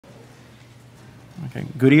Okay.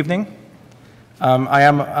 Good evening. I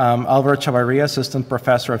am Alvaro Chavarria, Assistant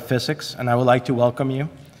Professor of Physics, and I would like to welcome you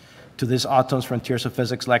to this autumn's Frontiers of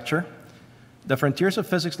Physics lecture. The Frontiers of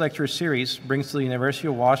Physics lecture series brings to the University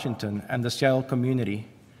of Washington and the Seattle community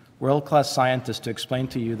world-class scientists to explain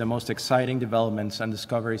to you the most exciting developments and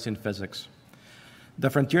discoveries in physics. The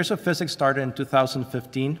Frontiers of Physics started in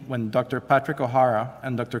 2015 when Dr. Patrick O'Hara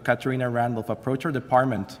and Dr. Katerina Randolph approached our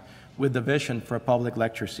department with the vision for a public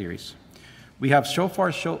lecture series. We have so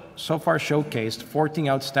far showcased 14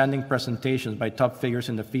 outstanding presentations by top figures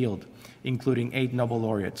in the field, including 8 Nobel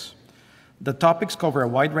laureates. The topics cover a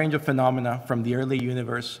wide range of phenomena from the early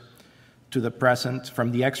universe to the present,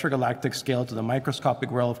 from the extragalactic scale to the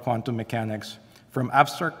microscopic world of quantum mechanics, from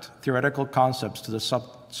abstract theoretical concepts to the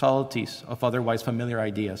subtleties of otherwise familiar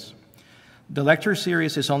ideas. The lecture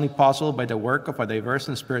series is only possible by the work of a diverse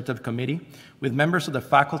and spirited committee with members of the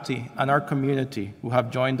faculty and our community who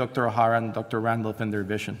have joined Dr. O'Hara and Dr. Randolph in their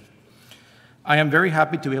vision. I am very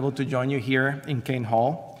happy to be able to join you here in Kane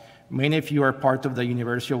Hall. Many of you are part of the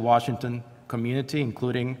University of Washington community,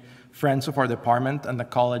 including friends of our department and the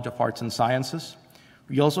College of Arts and Sciences.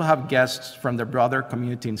 We also have guests from the broader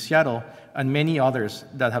community in Seattle and many others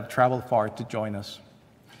that have traveled far to join us.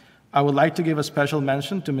 I would like to give a special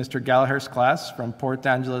mention to Mr. Gallagher's class from Port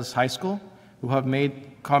Angeles High School, who have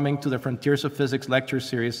made coming to the Frontiers of Physics lecture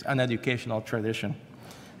series an educational tradition.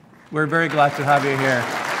 We're very glad to have you here.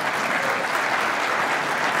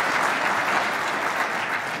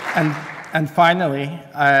 And finally,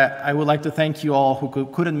 I would like to thank you all who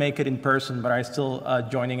couldn't make it in person, but are still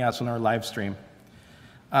joining us on our live stream.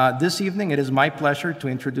 This evening, it is my pleasure to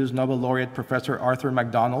introduce Nobel laureate Professor Arthur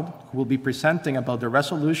McDonald, who will be presenting about the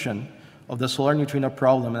resolution of the solar neutrino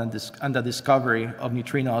problem and the discovery of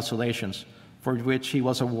neutrino oscillations, for which he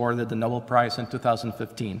was awarded the Nobel Prize in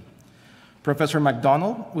 2015. Professor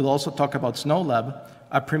McDonald will also talk about SNOLAB,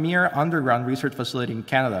 a premier underground research facility in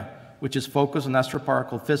Canada, which is focused on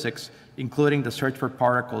astroparticle physics, including the search for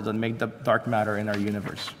particles that make the dark matter in our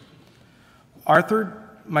universe. Arthur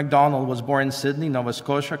McDonald was born in Sydney, Nova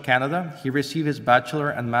Scotia, Canada. He received his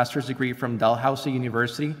bachelor and master's degree from Dalhousie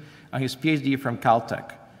University and his PhD from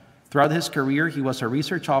Caltech. Throughout his career, he was a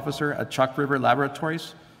research officer at Chalk River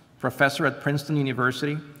Laboratories, professor at Princeton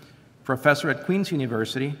University, professor at Queen's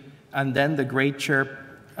University, and then the Great Chair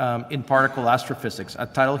in Particle Astrophysics, a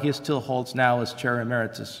title he still holds now as Chair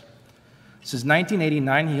Emeritus. Since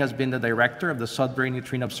 1989, he has been the director of the Sudbury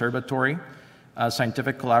Neutrino Observatory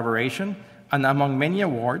scientific collaboration, and among many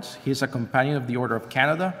awards, he is a Companion of the Order of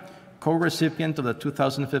Canada, co-recipient of the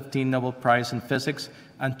 2015 Nobel Prize in Physics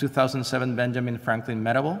and 2007 Benjamin Franklin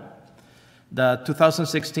Medal, the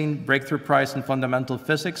 2016 Breakthrough Prize in Fundamental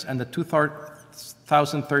Physics, and the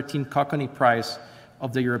 2013 Cockney Prize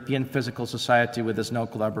of the European Physical Society with the SNO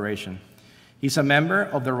collaboration. He's a member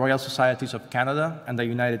of the Royal Societies of Canada and the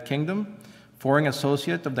United Kingdom, Foreign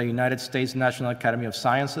Associate of the United States National Academy of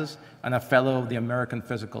Sciences, and a Fellow of the American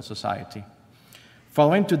Physical Society.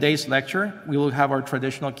 Following today's lecture, we will have our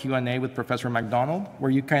traditional Q&A with Professor McDonald, where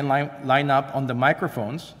you can line up on the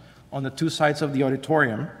microphones on the 2 sides of the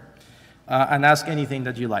auditorium and ask anything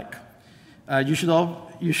that you like. You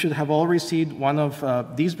should have all received one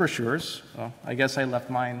of these brochures. Well, I guess I left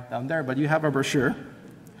mine down there, but you have a brochure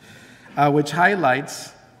which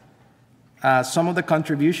highlights some of the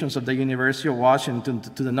contributions of the University of Washington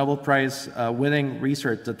to the Nobel Prize-winning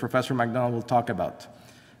research that Professor McDonald will talk about.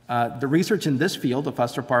 The research in this field of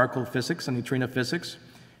astroparticle physics and neutrino physics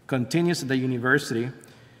continues at the university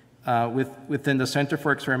within the Center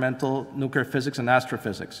for Experimental Nuclear Physics and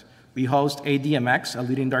Astrophysics. We host ADMX, a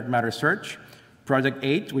leading dark matter search, Project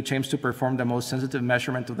 8, which aims to perform the most sensitive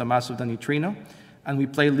measurement of the mass of the neutrino, and we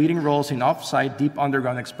play leading roles in off-site deep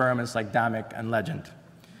underground experiments like DAMIC and LEGEND.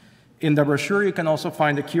 In the brochure, you can also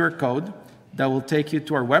find a QR code that will take you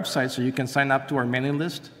to our website so you can sign up to our mailing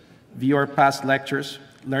list, view our past lectures,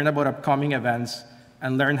 learn about upcoming events,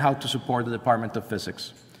 and learn how to support the Department of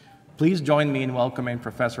Physics. Please join me in welcoming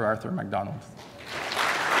Professor Arthur McDonald.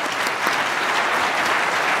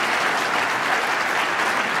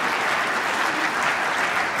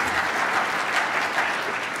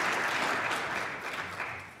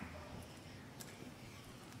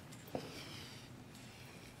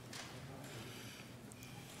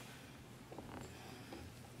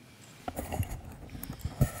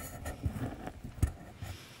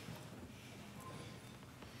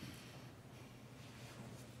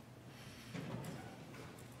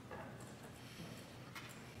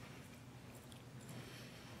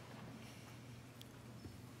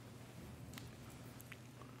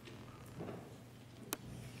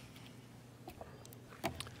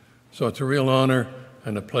 So it's a real honor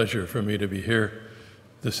and a pleasure for me to be here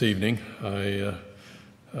this evening.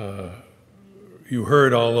 You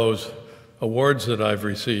heard all those awards that I've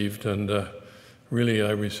received, and really I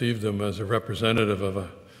received them as a representative of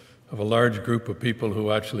a large group of people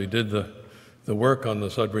who actually did the work on the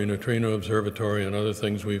Sudbury Neutrino Observatory and other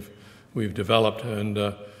things we've developed, and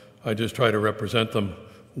I just try to represent them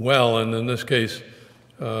well. And in this case,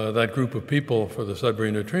 that group of people for the Sudbury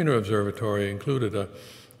Neutrino Observatory included a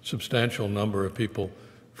substantial number of people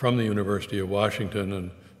from the University of Washington,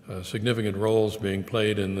 and significant roles being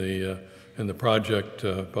played in the project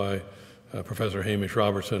by Professor Hamish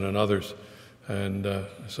Robertson and others. And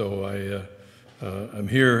so I'm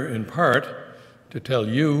here in part to tell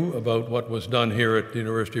you about what was done here at the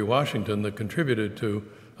University of Washington that contributed to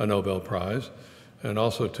a Nobel Prize, and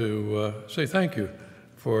also to say thank you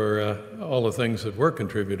for all the things that were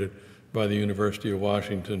contributed by the University of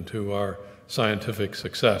Washington to our scientific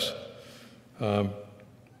success.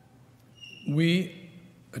 We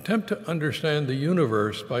attempt to understand the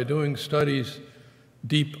universe by doing studies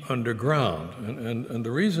deep underground. And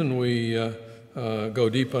the reason we go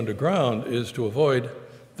deep underground is to avoid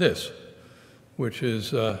this, which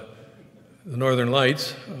is the northern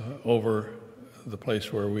lights over the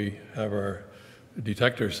place where we have our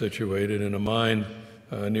detectors situated in a mine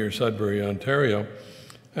near Sudbury, Ontario.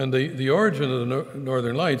 And the origin of the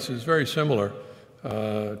northern lights is very similar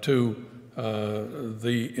to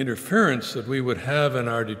the interference that we would have in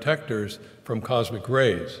our detectors from cosmic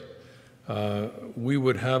rays. We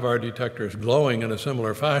would have our detectors glowing in a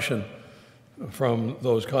similar fashion from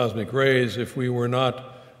those cosmic rays if we were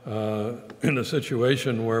not in a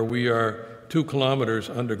situation where we are 2 kilometers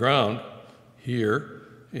underground here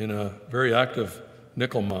in a very active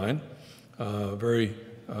nickel mine, very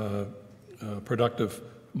productive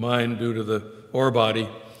mine due to the ore body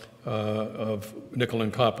of nickel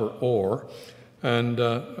and copper ore. And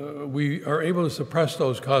we are able to suppress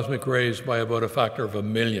those cosmic rays by about a factor of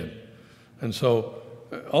 1,000,000. And so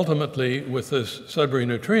ultimately, with this Sudbury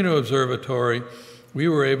Neutrino Observatory, we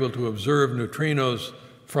were able to observe neutrinos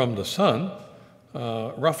from the sun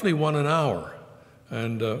roughly 1 an hour.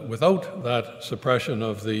 And without that suppression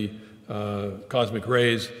of the cosmic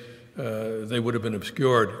rays, they would have been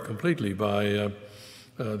obscured completely by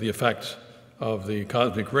the effects of the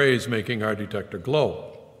cosmic rays making our detector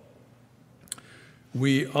glow.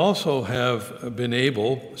 We also have been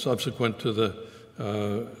able, subsequent to the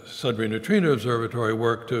Sudbury Neutrino Observatory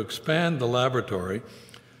work, to expand the laboratory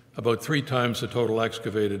about 3 times the total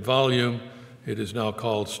excavated volume. It is now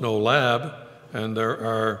called Snow Lab, and there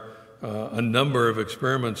are a number of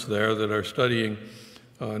experiments there that are studying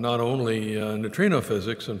not only neutrino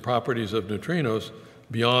physics and properties of neutrinos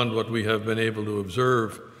beyond what we have been able to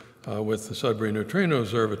observe with the Sudbury Neutrino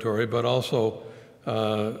Observatory, but also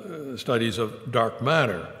studies of dark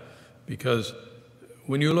matter. Because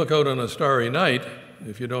when you look out on a starry night,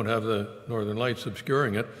 if you don't have the northern lights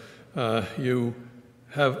obscuring it, you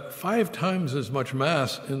have 5 times as much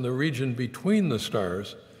mass in the region between the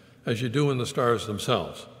stars as you do in the stars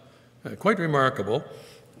themselves. Quite remarkable.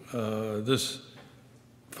 This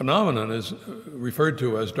phenomenon is referred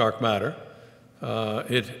to as dark matter.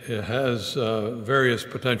 It has various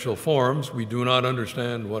potential forms. We do not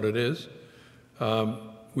understand what it is.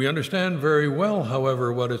 We understand very well,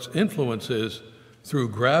 however, what its influence is through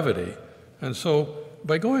gravity. And so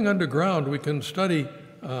by going underground, we can study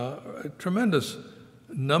a tremendous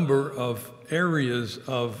number of areas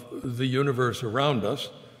of the universe around us.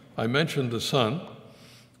 I mentioned the sun.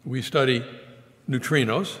 We study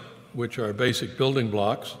neutrinos, which are basic building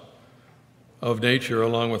blocks of nature,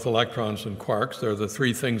 along with electrons and quarks. They're the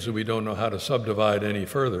 3 things that we don't know how to subdivide any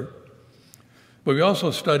further. But we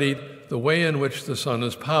also studied the way in which the sun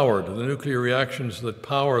is powered, the nuclear reactions that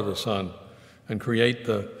power the sun and create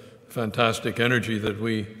the fantastic energy that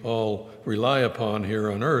we all rely upon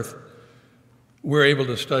here on Earth. We're able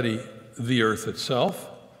to study the Earth itself,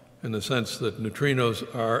 in the sense that neutrinos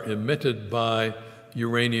are emitted by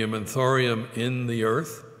uranium and thorium in the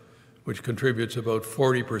Earth, which contributes about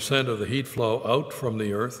 40% of the heat flow out from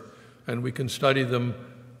the Earth, and we can study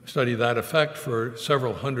that effect for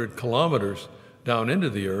several hundred kilometers down into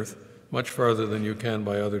the Earth, much farther than you can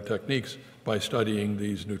by other techniques by studying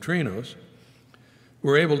these neutrinos.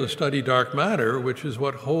 We're able to study dark matter, which is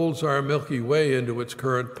what holds our Milky Way into its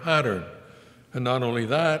current pattern. And not only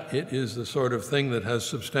that, it is the sort of thing that has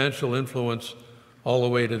substantial influence all the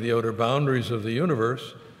way to the outer boundaries of the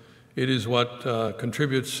universe. It is what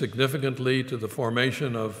contributes significantly to the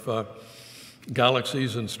formation of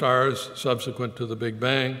galaxies and stars subsequent to the Big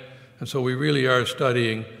Bang. And so we really are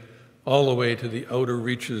studying all the way to the outer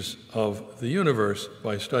reaches of the universe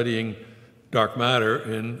by studying dark matter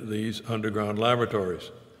in these underground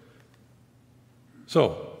laboratories.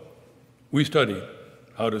 So, we studied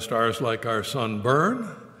how do stars like our sun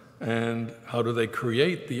burn, and how do they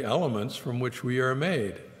create the elements from which we are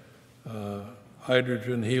made.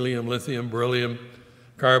 Hydrogen, helium, lithium, beryllium,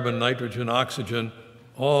 carbon, nitrogen, oxygen,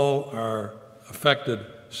 all are affected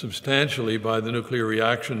substantially by the nuclear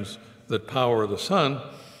reactions that power the sun,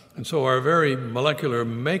 and so our very molecular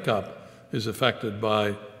makeup is affected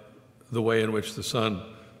by the way in which the sun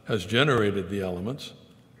has generated the elements.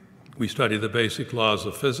 We study the basic laws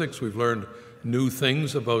of physics. We've learned new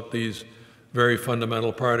things about these very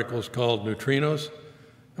fundamental particles called neutrinos.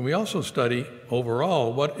 And we also study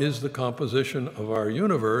overall what is the composition of our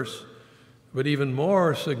universe, but even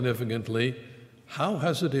more significantly, how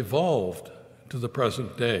has it evolved to the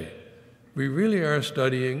present day? We really are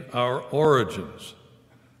studying our origins,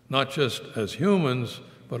 not just as humans,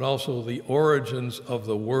 but also the origins of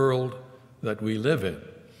the world that we live in.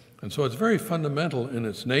 And so it's very fundamental in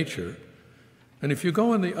its nature. And if you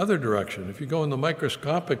go in the other direction, if you go in the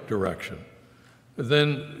microscopic direction,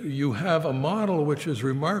 then you have a model which is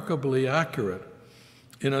remarkably accurate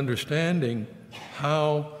in understanding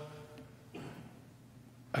how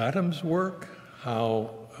atoms work,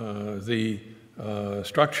 how the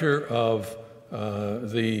structure of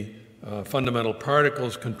the fundamental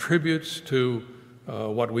particles contributes to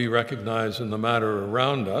what we recognize in the matter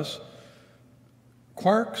around us.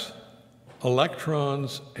 Quarks,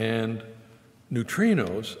 electrons, and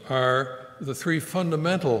neutrinos are the three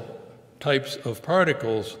fundamental types of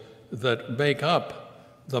particles that make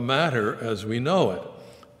up the matter as we know it.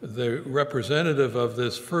 The representative of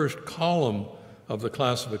this first column of the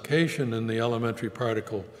classification in the elementary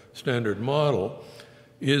particle standard model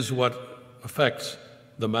is what affects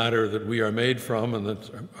the matter that we are made from and that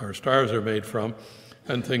our stars are made from,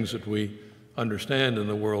 and things that we understand in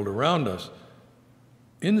the world around us.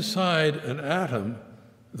 Inside an atom,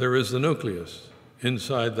 there is the nucleus.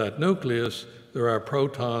 Inside that nucleus, there are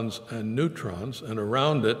protons and neutrons, and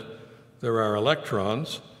around it, there are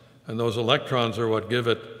electrons, and those electrons are what give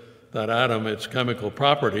that atom its chemical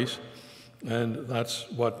properties, and that's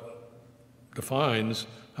what defines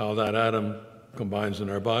how that atom combines in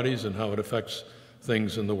our bodies and how it affects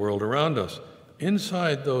things in the world around us.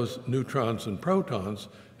 Inside those neutrons and protons,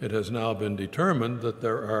 it has now been determined that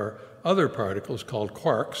there are other particles called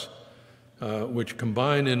quarks, which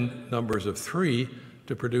combine in numbers of 3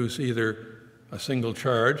 to produce either a single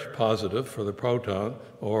charge, positive, for the proton,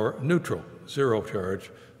 or neutral, 0 charge,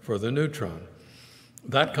 for the neutron.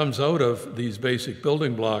 That comes out of these basic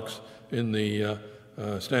building blocks in the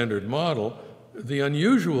standard model. The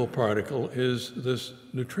unusual particle is this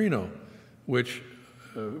neutrino, which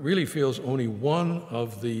really feels only one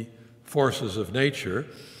of the forces of nature,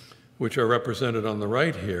 which are represented on the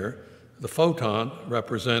right here. The photon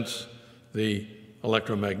represents the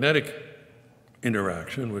electromagnetic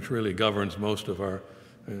interaction, which really governs most of our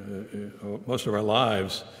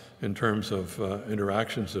lives in terms of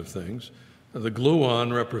interactions of things. The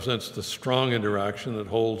gluon represents the strong interaction that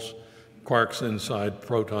holds quarks inside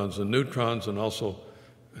protons and neutrons, and also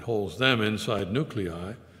it holds them inside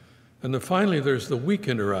nuclei. And then finally, there's the weak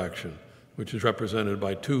interaction, which is represented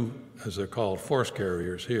by 2, as they're called, force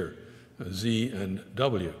carriers here, Z and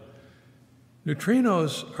W.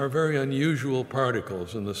 Neutrinos are very unusual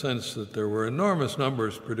particles in the sense that there were enormous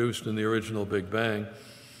numbers produced in the original Big Bang.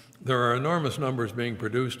 There are enormous numbers being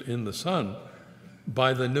produced in the sun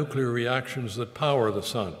by the nuclear reactions that power the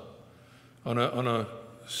sun. On a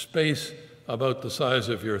space about the size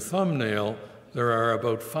of your thumbnail, there are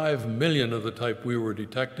about 5 million of the type we were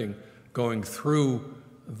detecting going through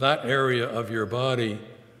that area of your body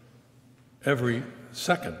every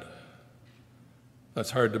second.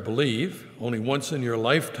 That's hard to believe. Only once in your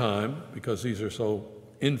lifetime, because these are so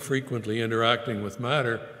infrequently interacting with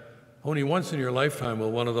matter, only once in your lifetime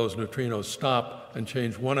will one of those neutrinos stop and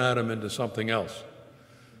change one atom into something else.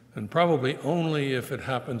 And probably only if it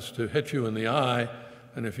happens to hit you in the eye,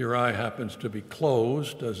 and if your eye happens to be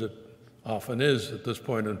closed, as it often is at this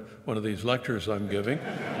point in one of these lectures I'm giving,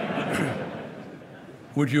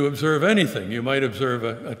 would you observe anything. You might observe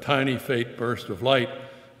a tiny faint burst of light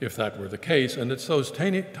if that were the case. And it's those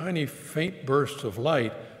tiny faint bursts of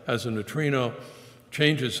light as a neutrino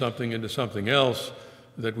changes something into something else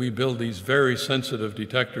that we build these very sensitive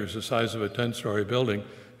detectors the size of a 10-story building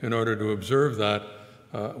in order to observe that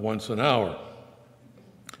once an hour.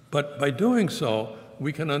 But by doing so,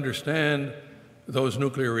 we can understand those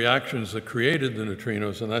nuclear reactions that created the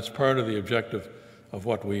neutrinos, and that's part of the objective of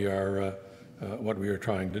what we are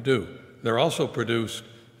trying to do. They're also produced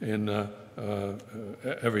in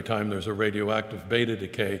every time there's a radioactive beta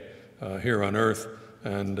decay here on Earth,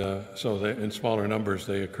 and so in smaller numbers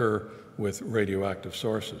they occur with radioactive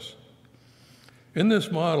sources. In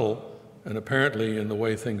this model, and apparently in the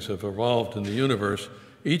way things have evolved in the universe,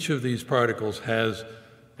 each of these particles has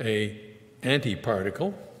an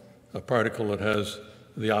antiparticle, a particle that has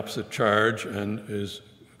the opposite charge and is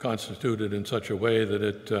constituted in such a way that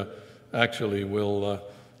it actually will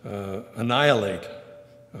annihilate.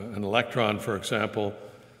 An electron, for example,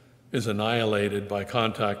 is annihilated by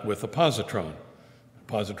contact with a positron.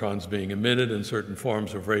 Positrons being emitted in certain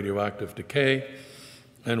forms of radioactive decay,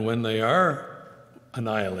 and when they are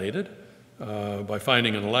annihilated by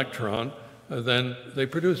finding an electron, then they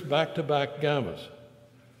produce back-to-back gammas.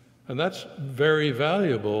 And that's very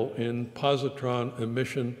valuable in positron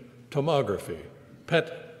emission tomography,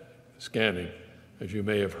 PET scanning, as you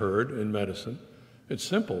may have heard in medicine. It's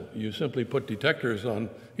simple. You simply put detectors on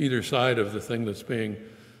either side of the thing that's being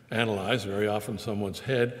analyzed, very often someone's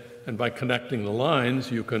head, and by connecting the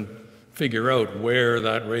lines, you can figure out where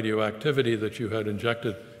that radioactivity that you had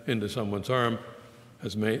injected into someone's arm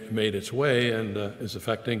has made its way and is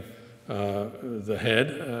affecting the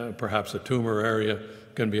head. Perhaps a tumor area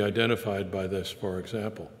can be identified by this, for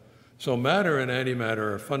example. So matter and antimatter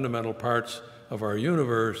are fundamental parts of our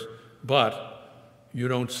universe, but you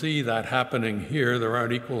don't see that happening here. There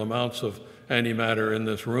aren't equal amounts of antimatter in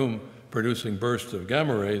this room producing bursts of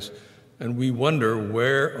gamma rays, and we wonder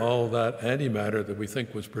where all that antimatter that we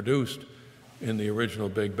think was produced in the original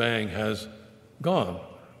Big Bang has gone.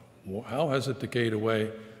 How has it decayed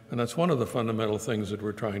away? And that's one of the fundamental things that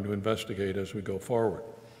we're trying to investigate as we go forward.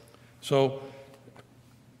 So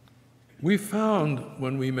we found,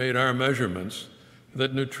 when we made our measurements,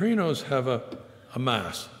 that neutrinos have a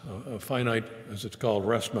mass, a finite, as it's called,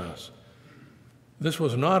 rest mass. This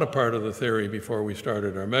was not a part of the theory before we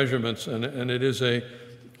started our measurements, and it is a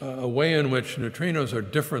way in which neutrinos are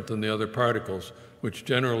different than the other particles, which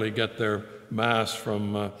generally get their mass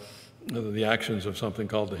from the actions of something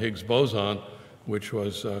called the Higgs boson, which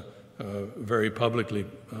was very publicly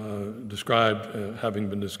described, having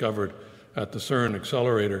been discovered at the CERN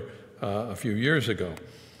accelerator a few years ago.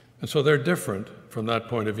 And so they're different from that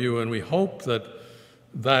point of view, and we hope that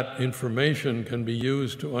that information can be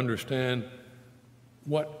used to understand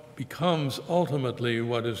what becomes ultimately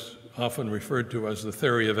what is often referred to as the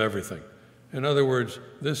theory of everything. In other words,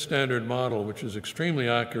 this standard model, which is extremely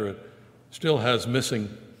accurate, still has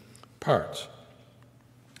missing parts.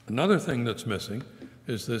 Another thing that's missing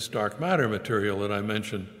is this dark matter material that I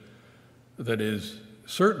mentioned, that is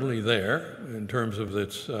certainly there in terms of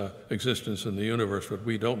its existence in the universe, but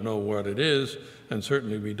we don't know what it is, and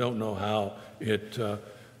certainly we don't know how it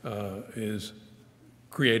is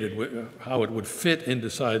created, how it would fit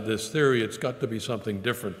inside this theory. It's got to be something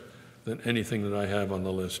different than anything that I have on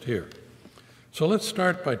the list here. So let's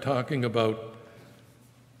start by talking about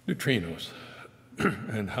neutrinos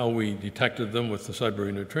and how we detected them with the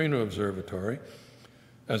Sudbury Neutrino Observatory.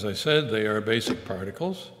 As I said, they are basic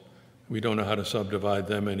particles. We don't know how to subdivide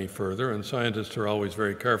them any further, and scientists are always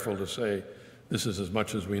very careful to say, this is as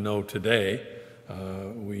much as we know today.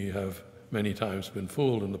 We have many times been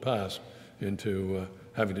fooled in the past into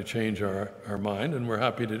having to change our mind, and we're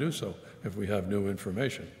happy to do so if we have new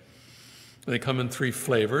information. They come in three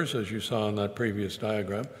flavors, as you saw in that previous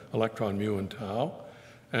diagram, electron, mu, and tau,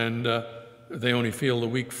 and they only feel the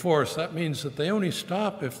weak force. That means that they only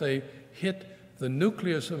stop if they hit the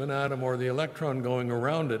nucleus of an atom or the electron going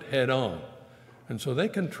around it head on. And so they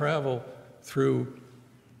can travel through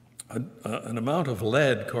an amount of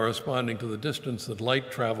lead corresponding to the distance that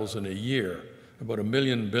light travels in a year, about 1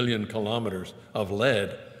 billion kilometers of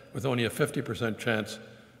lead, with only a 50% chance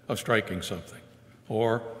of striking something,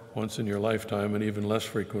 or once in your lifetime and even less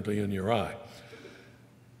frequently in your eye.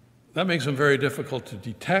 That makes them very difficult to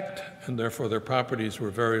detect, and therefore their properties were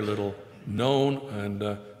very little known,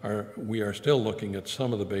 and we are still looking at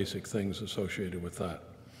some of the basic things associated with that.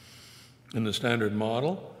 In the standard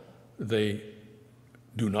model, they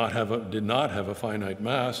did not have a finite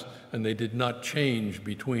mass, and they did not change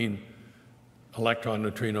between electron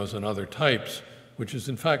neutrinos and other types, which is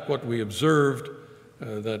in fact what we observed,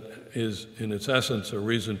 that is in its essence a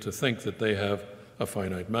reason to think that they have a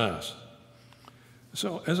finite mass.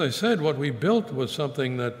 So as I said, what we built was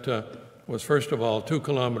something that was first of all 2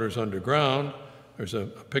 kilometers underground. There's a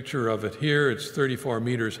picture of it here. It's 34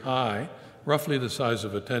 meters high, roughly the size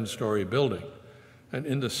of a 10-story building. And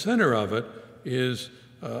in the center of it is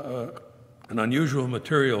an unusual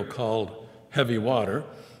material called heavy water.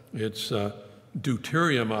 It's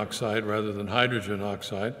deuterium oxide rather than hydrogen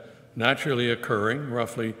oxide, naturally occurring,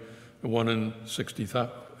 roughly 1 in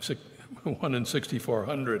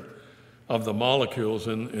 6,400 of the molecules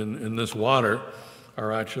in this water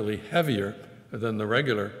are actually heavier than the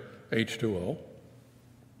regular H2O.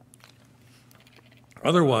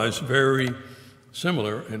 Otherwise, very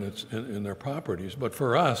similar in their properties. But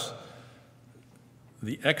for us,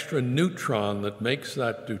 the extra neutron that makes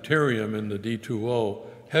that deuterium in the D2O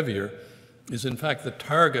heavier is in fact the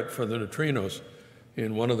target for the neutrinos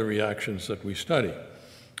in one of the reactions that we study.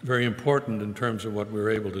 Very important in terms of what we're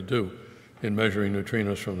able to do in measuring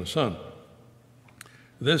neutrinos from the sun.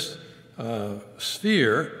 This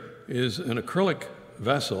sphere is an acrylic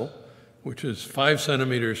vessel, which is 5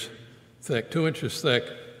 centimeters thick, 2 inches thick,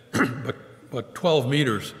 but 12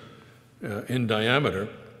 meters in diameter.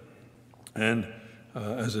 And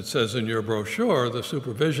as it says in your brochure, the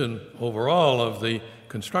supervision overall of the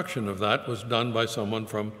construction of that was done by someone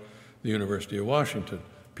from the University of Washington,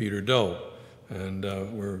 Peter Doe. And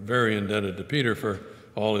we're very indebted to Peter for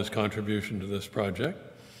all his contribution to this project.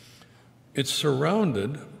 It's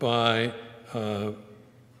surrounded by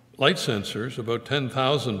light sensors, about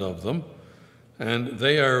 10,000 of them, and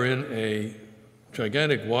they are in a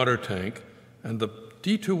gigantic water tank, and the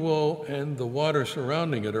D2O and the water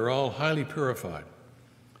surrounding it are all highly purified.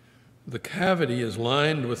 The cavity is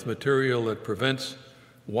lined with material that prevents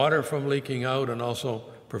water from leaking out and also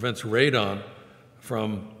prevents radon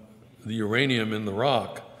from the uranium in the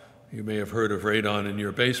rock. You may have heard of radon in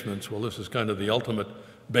your basements. Well, this is kind of the ultimate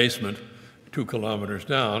basement, 2 kilometers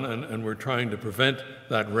down, and we're trying to prevent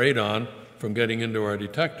that radon from getting into our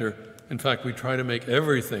detector. In fact, we try to make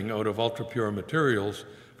everything out of ultra-pure materials,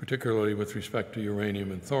 particularly with respect to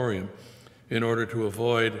uranium and thorium, in order to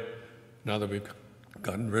avoid, now that we've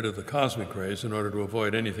gotten rid of the cosmic rays, in order to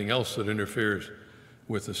avoid anything else that interferes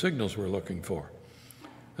with the signals we're looking for.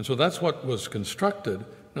 And so that's what was constructed.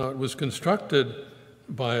 Now, it was constructed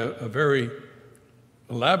by a very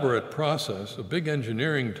elaborate process, a big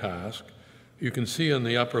engineering task. You can see on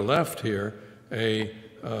the upper left here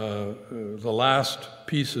the last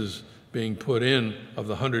pieces being put in of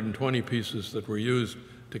the 120 pieces that were used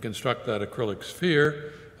to construct that acrylic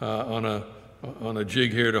sphere on a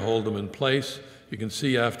jig here to hold them in place. You can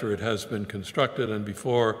see after it has been constructed and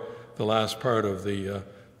before the last part of the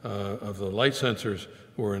light sensors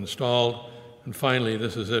were installed. And finally,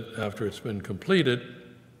 this is it after it's been completed.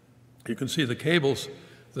 You can see the cables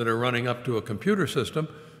that are running up to a computer system,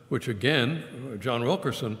 which again, John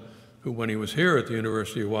Wilkerson, who when he was here at the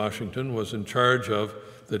University of Washington was in charge of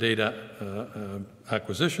the data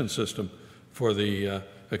acquisition system for the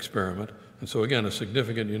experiment. And so again, a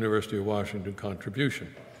significant University of Washington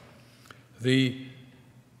contribution. The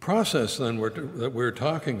process then that we're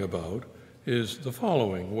talking about is the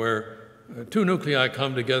following, where 2 nuclei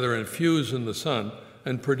come together and fuse in the sun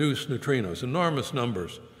and produce neutrinos, enormous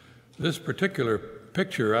numbers. This particular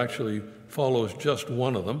picture actually follows just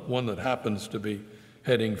one of them, one that happens to be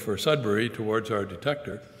heading for Sudbury towards our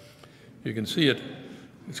detector. You can see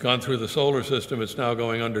it's gone through the solar system, it's now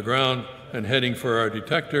going underground and heading for our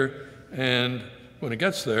detector, and when it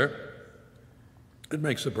gets there, it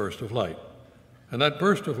makes a burst of light. And that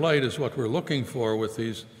burst of light is what we're looking for with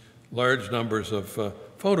these large numbers of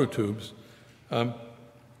phototubes.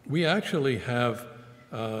 We actually have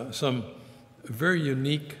some very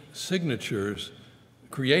unique signatures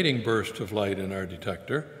creating bursts of light in our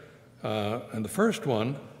detector. And the first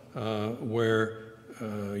one, where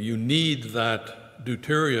you need that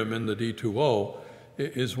deuterium in the D2O,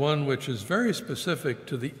 is one which is very specific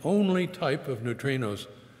to the only type of neutrinos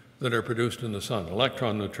that are produced in the sun,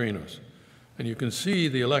 electron neutrinos. And you can see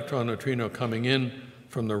the electron neutrino coming in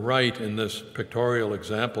from the right in this pictorial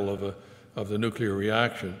example of the nuclear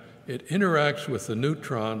reaction. It interacts with the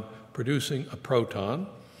neutron, producing a proton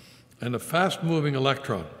and a fast-moving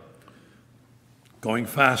electron, going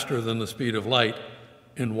faster than the speed of light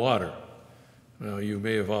in water. Now, you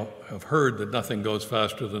may have heard that nothing goes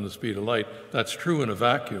faster than the speed of light. That's true in a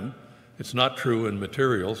vacuum. It's not true in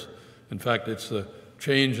materials. In fact, it's the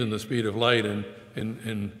change in the speed of light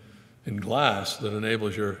in glass that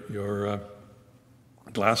enables your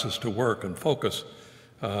glasses to work and focus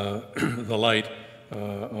the light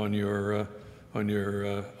on your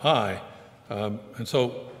eye. And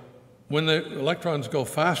so when the electrons go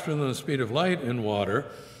faster than the speed of light in water,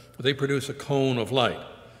 they produce a cone of light.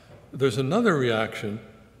 There's another reaction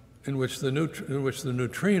in which the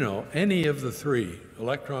neutrino, any of the 3,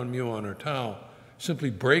 electron, muon, or tau, simply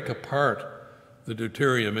break apart the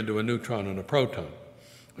deuterium into a neutron and a proton.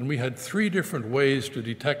 And we had 3 different ways to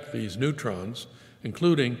detect these neutrons,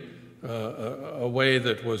 including a way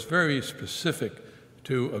that was very specific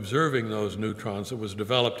to observing those neutrons. It was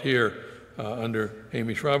developed here under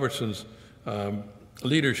Hamish Robertson's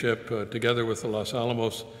leadership together with the Los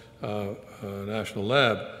Alamos National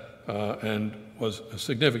Lab and was a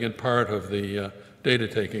significant part of the data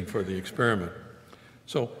taking for the experiment.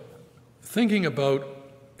 So thinking about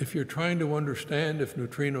if you're trying to understand if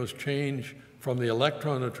neutrinos change from the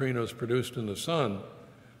electron neutrinos produced in the sun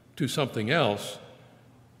to something else,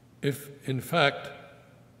 if in fact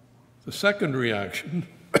the second reaction,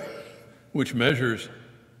 which measures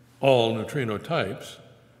all neutrino types,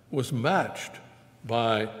 was matched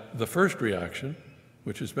by the first reaction,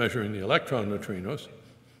 which is measuring the electron neutrinos,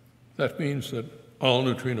 that means that all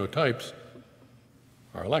neutrino types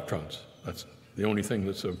are electrons. That's the only thing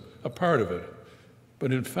that's a part of it.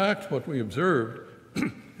 But in fact, what we observed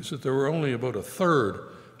is that there were only about a third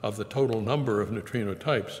of the total number of neutrino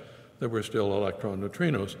types that were still electron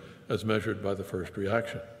neutrinos as measured by the first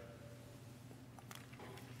reaction.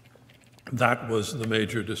 That was the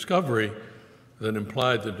major discovery that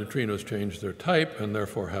implied that neutrinos change their type and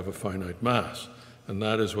therefore have a finite mass. And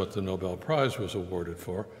that is what the Nobel Prize was awarded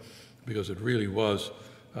for, because it really was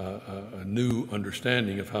a new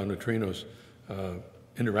understanding of how neutrinos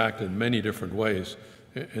interact in many different ways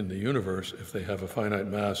in the universe. If they have a finite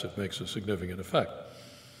mass, it makes a significant effect.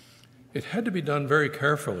 It had to be done very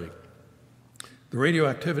carefully. The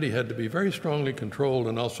radioactivity had to be very strongly controlled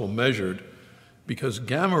and also measured, because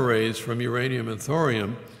gamma rays from uranium and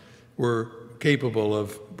thorium were capable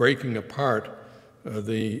of breaking apart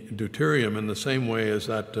the deuterium in the same way as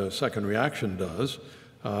that second reaction does.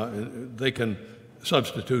 They can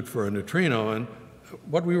substitute for a neutrino, and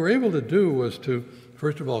what we were able to do was to,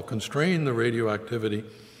 first of all, constrain the radioactivity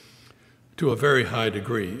to a very high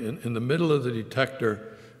degree. In the middle of the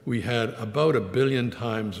detector, we had about 1 billion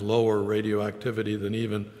times lower radioactivity than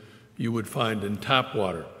even you would find in tap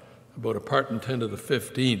water, about a part in 10 to the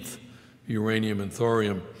 15th uranium and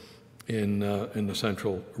thorium in the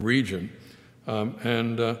central region.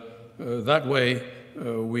 That way,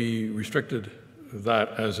 we restricted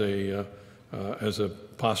that as a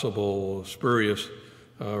possible spurious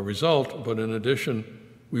result, but in addition,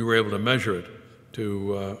 we were able to measure it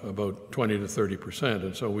to about 20 to 30%,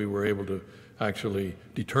 and so we were able to actually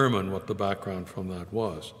determine what the background from that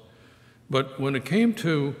was. But when it came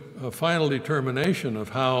to a final determination of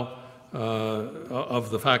how,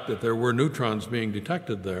 of the fact that there were neutrons being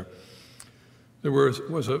detected there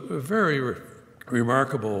was a very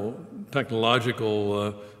remarkable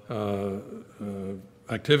technological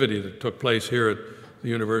activity that took place here at the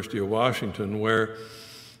University of Washington, where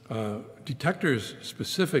detectors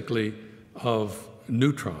specifically of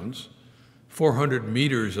neutrons, 400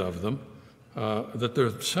 meters of them, that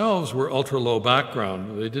themselves were ultra-low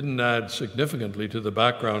background. They didn't add significantly to the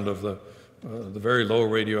background of the very low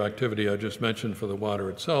radioactivity I just mentioned for the water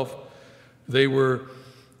itself. They were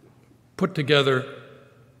put together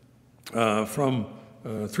from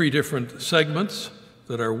 3 different segments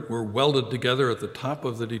that were welded together at the top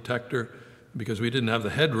of the detector, because we didn't have the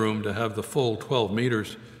headroom to have the full 12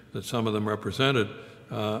 meters that some of them represented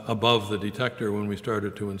above the detector when we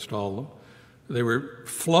started to install them. They were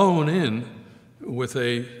flown in with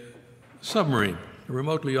a submarine, a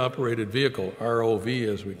remotely operated vehicle, ROV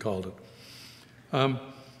as we called it.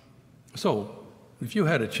 So if you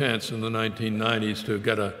had a chance in the 1990s to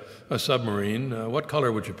get a submarine, what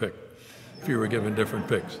color would you pick if you were given different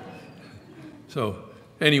picks? So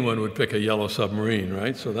anyone would pick a yellow submarine,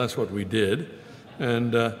 right? So that's what we did.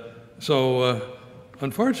 And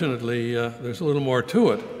unfortunately, there's a little more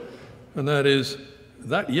to it, and that is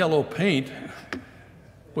that yellow paint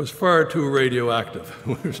was far too radioactive.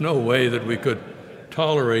 There's no way that we could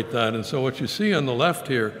tolerate that. And so what you see on the left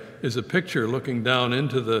here is a picture looking down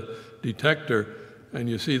into the detector, and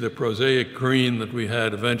you see the prosaic green that we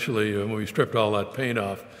had eventually when we stripped all that paint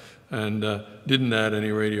off and didn't add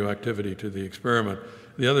any radioactivity to the experiment.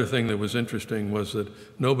 The other thing that was interesting was that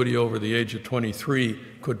nobody over the age of 23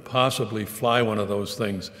 could possibly fly one of those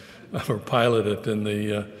things or pilot it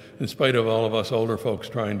in spite of all of us older folks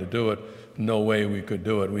trying to do it. No way we could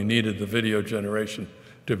do it. We needed the video generation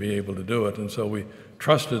to be able to do it. And so we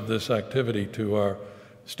trusted this activity to our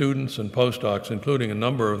students and postdocs, including a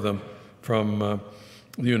number of them from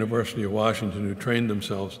the University of Washington, who trained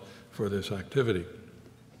themselves for this activity.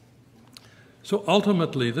 So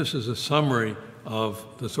ultimately, this is a summary of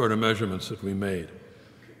the sort of measurements that we made.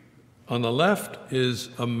 On the left is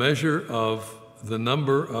a measure of the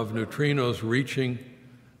number of neutrinos reaching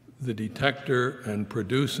the detector and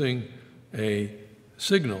producing a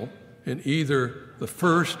signal in either the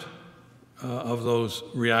first of those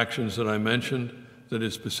reactions that I mentioned that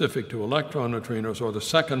is specific to electron neutrinos, or the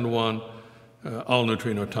second one, all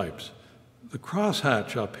neutrino types. The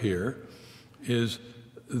crosshatch up here is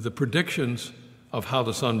the predictions of how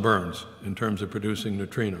the sun burns in terms of producing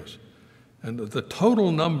neutrinos. And the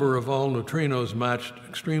total number of all neutrinos matched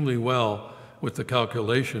extremely well with the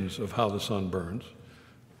calculations of how the sun burns.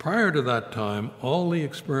 Prior to that time, all the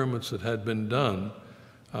experiments that had been done,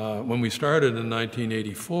 when we started in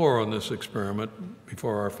 1984 on this experiment,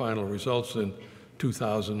 before our final results in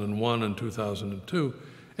 2001 and 2002,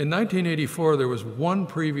 in 1984 there was one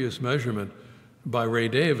previous measurement by Ray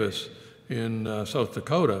Davis in South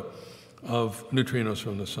Dakota of neutrinos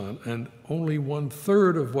from the sun, and only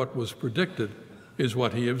 1/3 of what was predicted is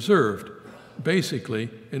what he observed, basically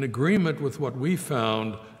in agreement with what we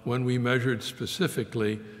found when we measured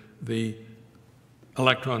specifically the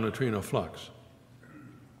electron-neutrino flux.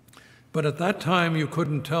 But at that time, you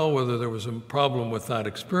couldn't tell whether there was a problem with that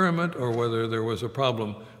experiment or whether there was a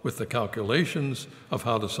problem with the calculations of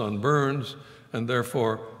how the sun burns, and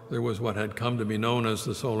therefore there was what had come to be known as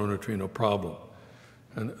the solar neutrino problem.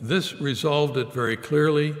 And this resolved it very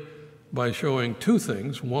clearly by showing two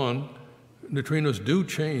things. One, neutrinos do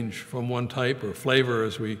change from one type, or flavor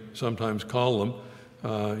as we sometimes call them.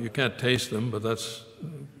 You can't taste them, but that's,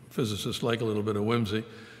 physicists like a little bit of whimsy.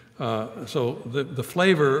 So the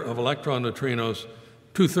flavor of electron neutrinos,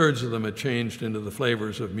 2/3 of them had changed into the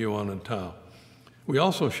flavors of muon and tau. We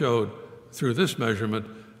also showed through this measurement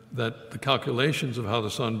that the calculations of how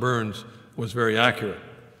the sun burns was very accurate.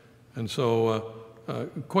 And so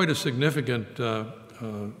quite a significant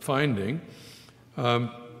finding.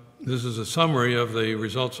 This is a summary of the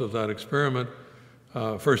results of that experiment.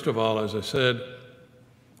 First of all, as I said,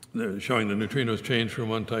 showing the neutrinos change from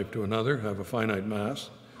one type to another, have a finite mass.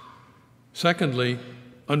 Secondly,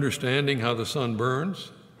 understanding how the sun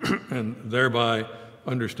burns, and thereby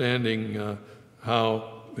understanding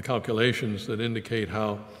how the calculations that indicate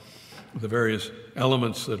how the various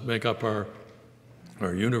elements that make up our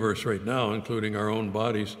universe right now, including our own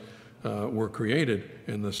bodies, were created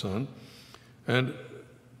in the sun. And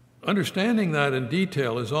understanding that in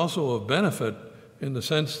detail is also of benefit in the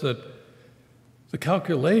sense that the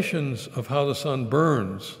calculations of how the sun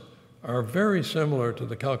burns are very similar to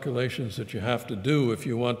the calculations that you have to do if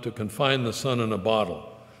you want to confine the sun in a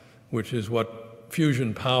bottle, which is what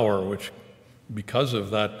fusion power, which because of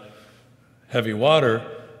that heavy water,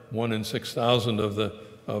 1 in 6,000 of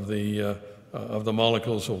the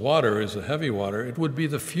molecules of water is a heavy water, it would be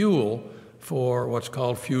the fuel for what's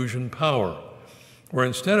called fusion power, where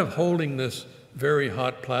instead of holding this very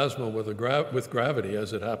hot plasma with gravity,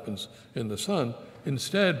 as it happens in the sun,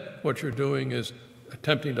 instead what you're doing is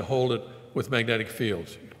attempting to hold it with magnetic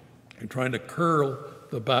fields. You're trying to curl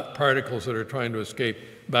the particles that are trying to escape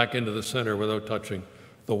back into the center without touching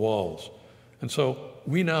the walls. And so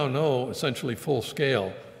we now know, essentially full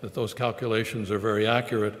scale, that those calculations are very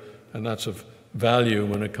accurate, and that's of value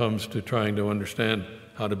when it comes to trying to understand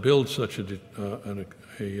how to build such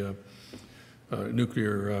a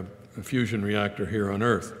nuclear fusion reactor here on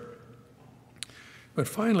Earth. But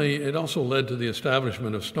finally, it also led to the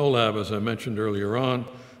establishment of SNOLAB, as I mentioned earlier on,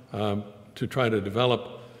 to try to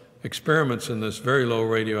develop experiments in this very low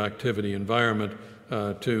radioactivity environment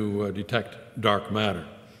to detect dark matter.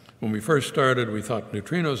 When we first started, we thought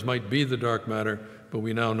neutrinos might be the dark matter, but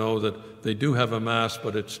we now know that they do have a mass,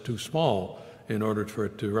 but it's too small in order for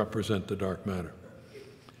it to represent the dark matter.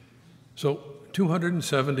 So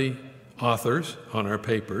 270 authors on our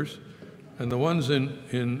papers, and the ones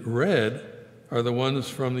in red are the ones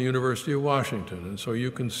from the University of Washington. And so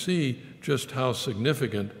you can see just how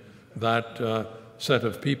significant that set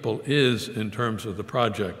of people is in terms of the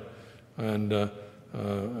project. And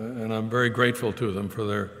I'm very grateful to them for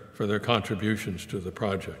their contributions to the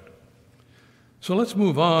project. So let's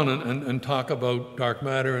move on and talk about dark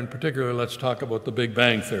matter. In particular, let's talk about the Big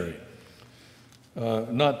Bang Theory.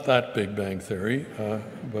 Not that Big Bang Theory,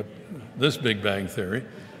 but this Big Bang Theory.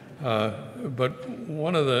 But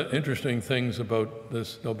one of the interesting things about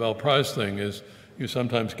this Nobel Prize thing is you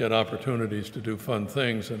sometimes get opportunities to do fun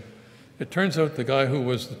things. And it turns out the guy who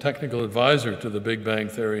was the technical advisor to the Big Bang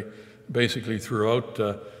Theory basically throughout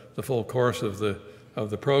the full course of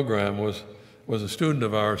the program was a student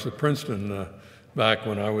of ours at Princeton back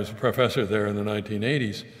when I was a professor there in the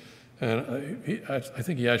 1980s. And I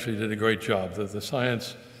think he actually did a great job. The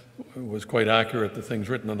science was quite accurate. The things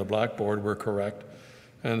written on the blackboard were correct.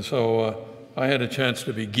 And so I had a chance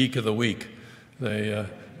to be Geek of the Week. They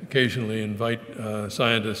occasionally invite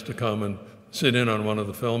scientists to come and sit in on one of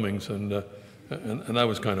the filmings, and that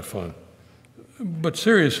was kind of fun. But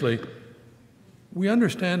seriously, we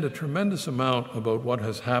understand a tremendous amount about what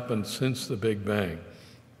has happened since the Big Bang.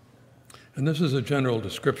 And this is a general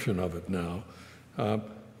description of it now.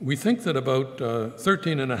 We think that about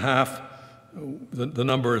 13.5 the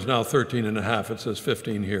number is now 13.5. It says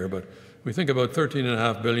 15 here, but we think about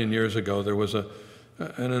 13.5 billion years ago, there was an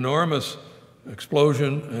enormous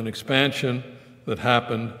explosion and expansion that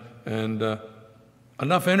happened, and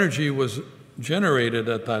enough energy was generated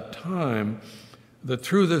at that time that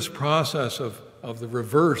through this process of the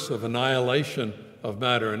reverse of annihilation of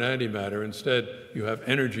matter and antimatter, instead you have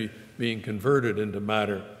energy being converted into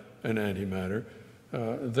matter and antimatter.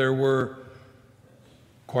 There were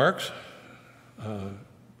quarks,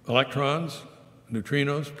 electrons,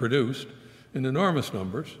 neutrinos produced in enormous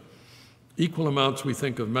numbers, equal amounts we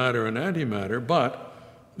think of matter and antimatter, but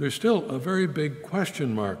there's still a very big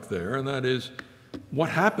question mark there, and that is, what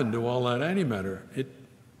happened to all that antimatter? It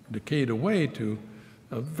decayed away to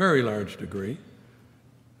a very large degree.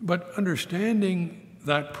 But understanding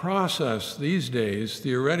that process these days,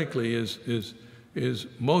 theoretically, is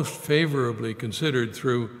most favorably considered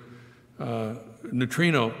through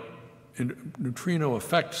neutrino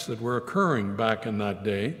effects that were occurring back in that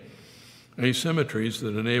day, asymmetries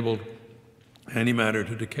that enabled antimatter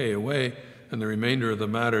to decay away and the remainder of the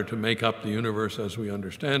matter to make up the universe as we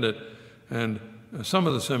understand it. And some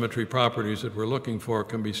of the symmetry properties that we're looking for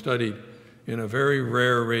can be studied in a very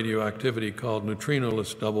rare radioactivity called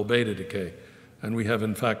neutrinoless double beta decay. And we have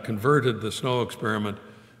in fact converted the SNO experiment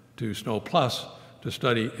to SNO Plus to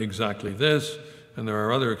study exactly this. And there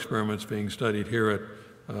are other experiments being studied here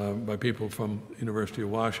by people from University of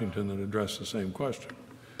Washington that address the same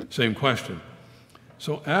question.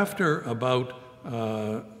 So after about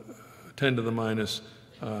 10 to the minus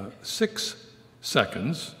 6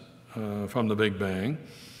 seconds from the Big Bang,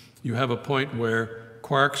 you have a point where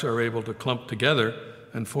quarks are able to clump together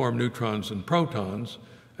and form neutrons and protons.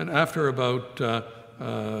 And after about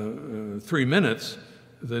 3 minutes,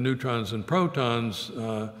 the neutrons and protons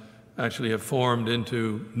actually have formed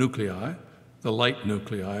into nuclei, the light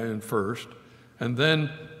nuclei first. And then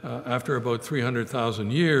after about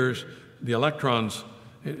 300,000 years, the electrons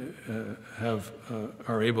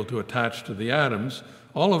are able to attach to the atoms.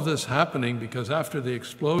 All of this happening because after the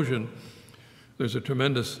explosion, there's a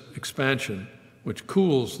tremendous expansion which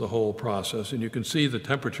cools the whole process, and you can see the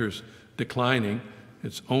temperatures declining.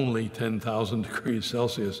 It's only 10,000 degrees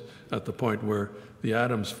Celsius at the point where the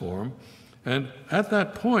atoms form. And at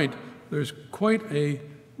that point, there's quite a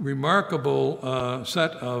remarkable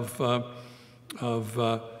set of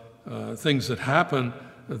things that happen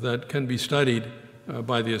that can be studied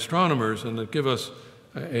by the astronomers and that give us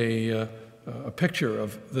a picture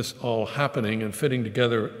of this all happening and fitting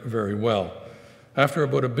together very well. After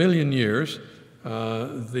about 1 billion years,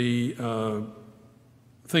 the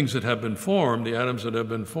things that have been formed, the atoms that have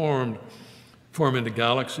been formed, form into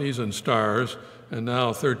galaxies and stars, and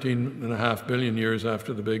now 13.5 billion years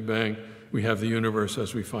after the Big Bang, we have the universe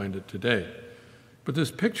as we find it today. But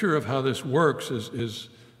this picture of how this works is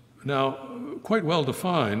now quite well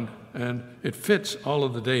defined, and it fits all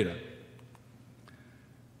of the data.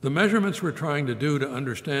 The measurements we're trying to do to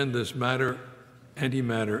understand this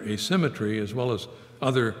matter-antimatter asymmetry, as well as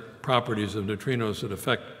other properties of neutrinos that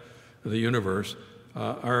affect the universe,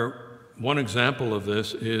 one example of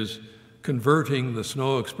this is converting the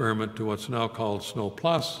SNO experiment to what's now called SNO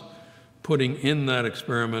Plus, putting in that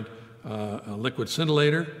experiment a liquid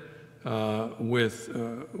scintillator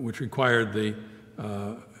which required the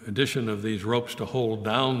addition of these ropes to hold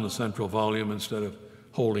down the central volume instead of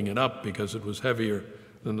holding it up because it was heavier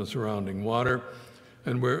than the surrounding water.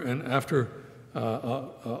 And after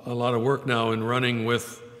a lot of work now in running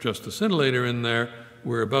with just the scintillator in there,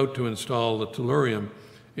 we're about to install the tellurium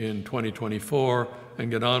in 2024 and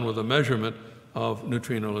get on with a measurement of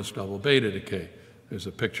neutrinoless double beta decay. There's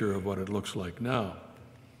a picture of what it looks like now.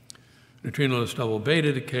 Neutrinoless double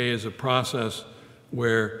beta decay is a process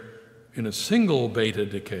where in a single beta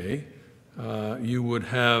decay, you would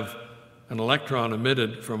have an electron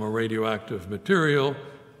emitted from a radioactive material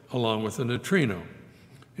along with a neutrino.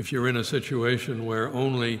 If you're in a situation where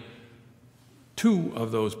only 2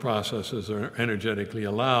 of those processes are energetically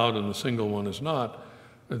allowed and the single one is not,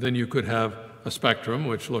 then you could have a spectrum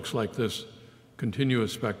which looks like this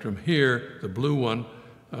continuous spectrum here, the blue one,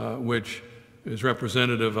 which is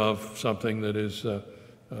representative of something that is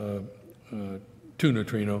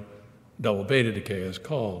 2-neutrino double beta decay is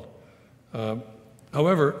called.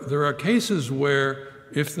 However, there are cases where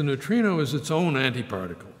if the neutrino is its own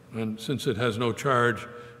antiparticle, and since it has no charge,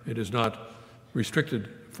 it is not restricted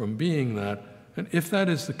from being that, and if that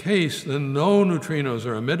is the case, then no neutrinos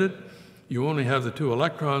are emitted. You only have the 2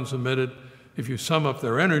 electrons emitted. If you sum up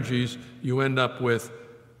their energies, you end up with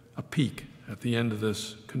a peak at the end of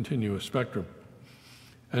this continuous spectrum.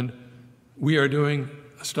 And we are doing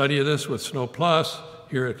a study of this with SNO Plus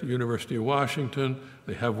here at the University of Washington.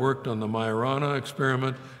 They have worked on the Majorana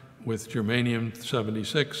experiment with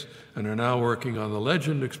germanium-76 and are now working on the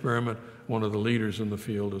LEGEND experiment, one of the leaders in the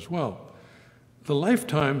field as well. The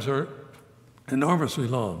lifetimes are enormously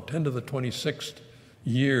long, 10 to the 26th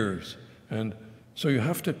years. And so you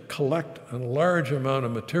have to collect a large amount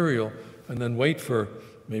of material and then wait for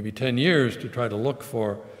maybe 10 years to try to look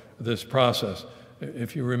for this process.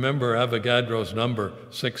 If you remember Avogadro's number,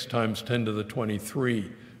 6 times 10 to the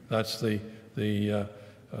 23, that's the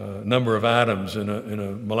number of atoms in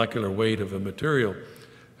a molecular weight of a material.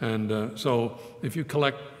 And so if you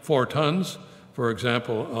collect 4 tons, for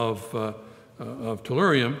example, of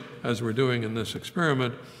tellurium, as we're doing in this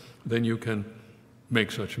experiment, then you can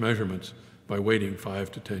make such measurements by waiting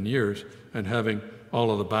 5 to 10 years and having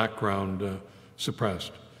all of the background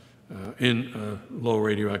suppressed in a low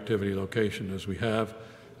radioactivity location as we have.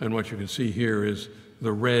 And what you can see here is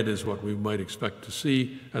the red is what we might expect to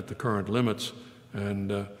see at the current limits. And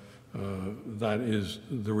that is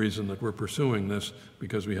the reason that we're pursuing this,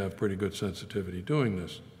 because we have pretty good sensitivity doing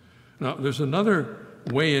this. Now, there's another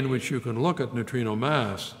way in which you can look at neutrino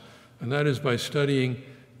mass, and that is by studying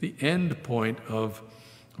the end point of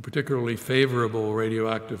a particularly favorable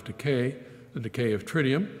radioactive decay, the decay of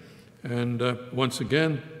tritium. And once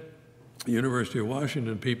again, the University of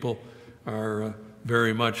Washington people are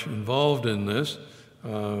very much involved in this.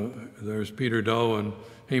 There's Peter Doe and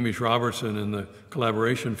Hamish Robertson in the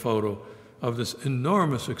collaboration photo of this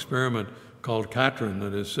enormous experiment called Katrin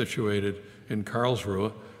that is situated in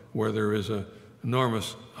Karlsruhe, where there is an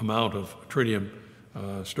enormous amount of tritium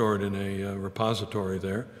stored in a repository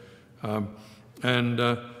there.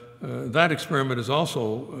 That experiment is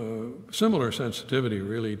also similar sensitivity,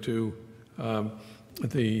 really, to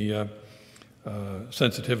the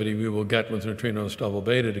sensitivity we will get with neutrinos double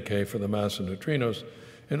beta decay for the mass of neutrinos,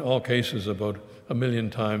 in all cases about 1 million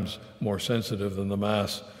times more sensitive than the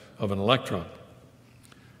mass of an electron.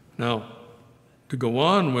 Now, to go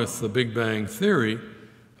on with the Big Bang theory,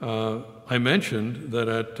 I mentioned that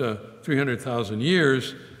at 300,000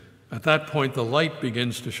 years, at that point, the light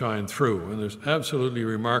begins to shine through, and there's absolutely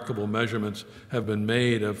remarkable measurements have been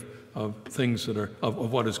made of things that are,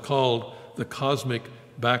 of what is called the cosmic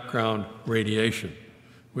background radiation,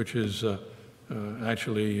 which is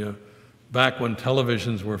actually back when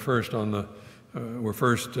televisions were first on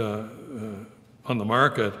the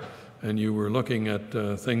market, and you were looking at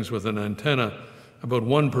things with an antenna. About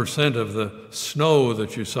 1% of the snow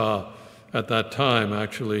that you saw at that time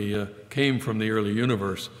actually came from the early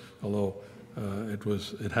universe, although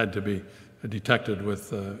it had to be detected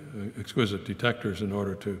with exquisite detectors in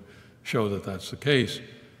order to show that that's the case.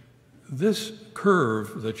 This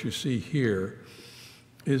curve that you see here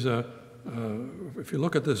is if you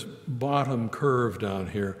look at this bottom curve down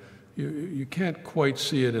here, you can't quite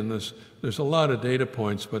see it in this. There's a lot of data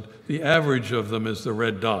points, but the average of them is the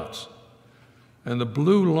red dots. And the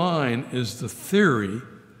blue line is the theory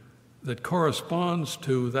that corresponds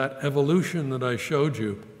to that evolution that I showed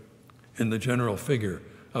you in the general figure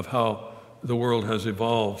of how the world has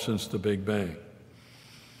evolved since the Big Bang.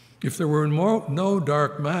 If there were no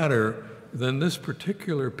dark matter, then this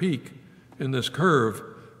particular peak in this curve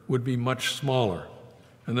would be much smaller.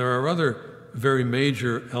 And there are other very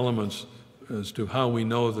major elements as to how we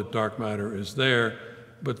know that dark matter is there,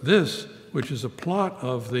 but this, which is a plot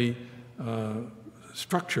of the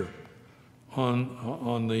structure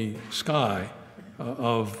on the sky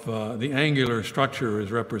of the angular structure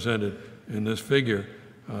is represented in this figure,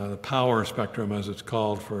 the power spectrum as it's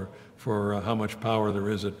called for how much power there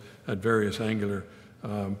is at various angular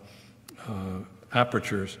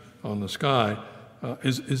apertures on the sky,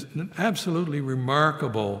 is an absolutely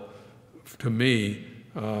remarkable, to me,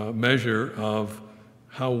 measure of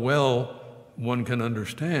how well one can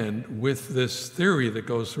understand with this theory that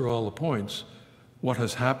goes through all the points what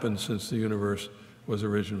has happened since the universe was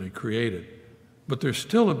originally created. But there's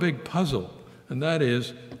still a big puzzle, and that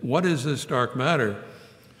is, what is this dark matter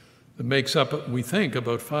that makes up, we think,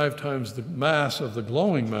 about 5 times the mass of the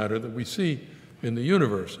glowing matter that we see in the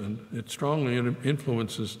universe, and it strongly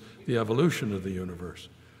influences the evolution of the universe.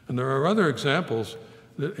 And there are other examples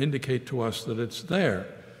that indicate to us that it's there.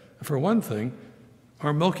 For one thing,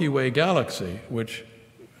 our Milky Way galaxy, which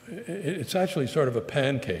it's actually sort of a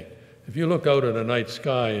pancake. If you look out at a night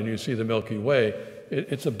sky and you see the Milky Way,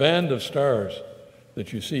 it's a band of stars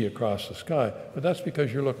that you see across the sky, but that's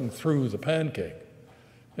because you're looking through the pancake.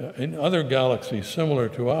 In other galaxies similar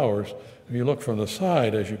to ours, if you look from the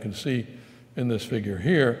side, as you can see in this figure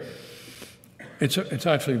here, it's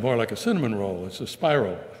actually more like a cinnamon roll. It's a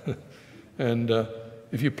spiral. And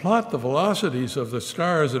if you plot the velocities of the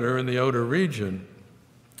stars that are in the outer region,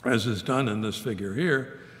 as is done in this figure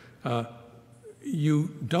here,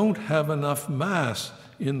 you don't have enough mass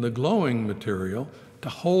in the glowing material to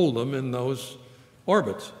hold them in those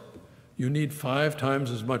orbits. You need 5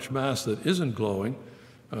 times as much mass that isn't glowing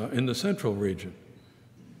in the central region.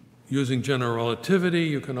 Using general relativity,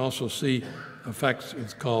 you can also see effects,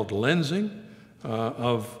 it's called lensing,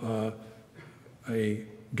 of a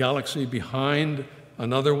galaxy behind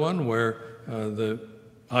another one, where the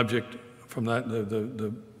object from that,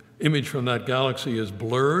 the image from that galaxy is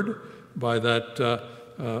blurred by that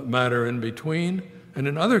matter in between. And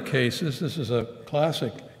in other cases, this is a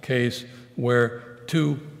classic case where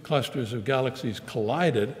 2 clusters of galaxies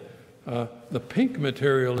collided. The pink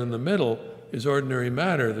material in the middle is ordinary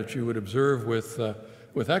matter that you would observe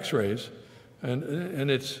with X-rays, and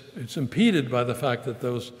it's impeded by the fact that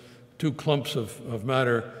those 2 clumps of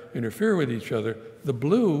matter interfere with each other. The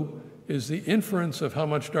blue is the inference of how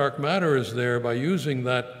much dark matter is there by using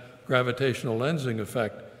that gravitational lensing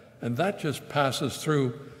effect, and that just passes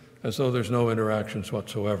through as though there's no interactions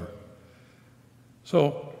whatsoever.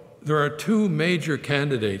 So there are 2 major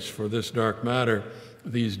candidates for this dark matter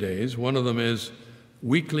these days. One of them is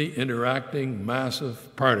weakly interacting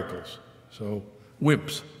massive particles, so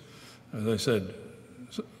WIMPs. As I said,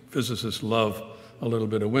 physicists love a little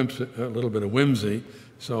bit of whimsy.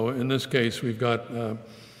 So in this case, we've got a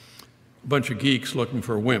bunch of geeks looking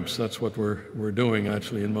for WIMPs. That's what we're doing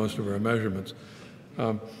actually in most of our measurements.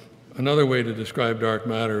 Another way to describe dark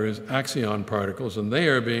matter is axion particles, and they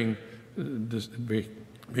are being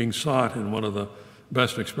sought in one of the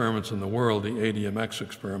best experiments in the world, the ADMX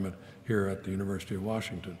experiment here at the University of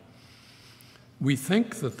Washington. We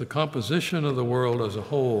think that the composition of the world as a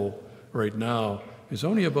whole right now is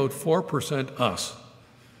only about 4% us,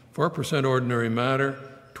 4% ordinary matter,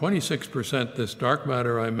 26% this dark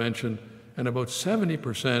matter I mentioned, and about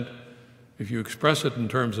 70%, if you express it in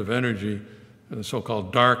terms of energy, the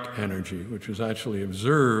so-called dark energy, which is actually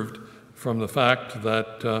observed from the fact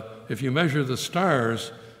that if you measure the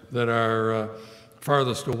stars that are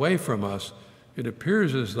farthest away from us, it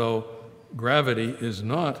appears as though gravity is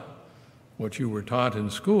not, what you were taught in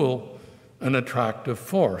school, an attractive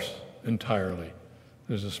force entirely.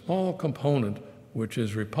 There's a small component which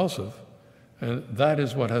is repulsive, and that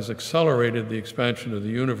is what has accelerated the expansion of the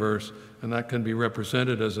universe, and that can be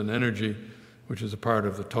represented as an energy which is a part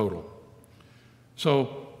of the total.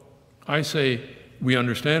 So I say we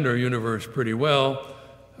understand our universe pretty well,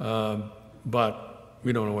 but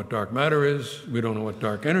we don't know what dark matter is. We don't know what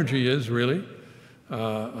dark energy is, really.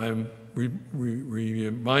 I'm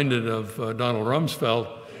reminded of Donald Rumsfeld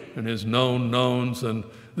and his known knowns, and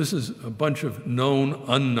this is a bunch of known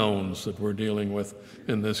unknowns that we're dealing with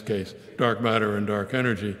in this case, dark matter and dark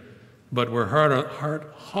energy. But we're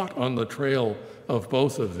hot on the trail of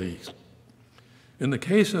both of these. In the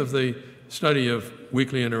case of the study of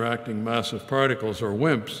weakly interacting massive particles, or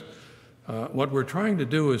WIMPs, what we're trying to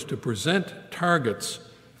do is to present targets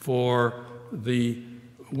for the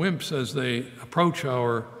WIMPs as they approach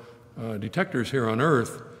our detectors here on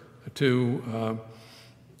Earth to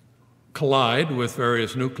collide with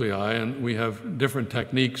various nuclei, and we have different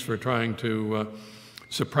techniques for trying to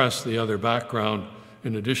suppress the other background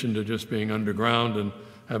in addition to just being underground and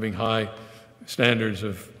having high standards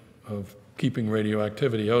of keeping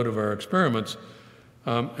radioactivity out of our experiments.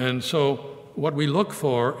 And so what we look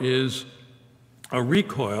for is a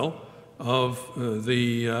recoil of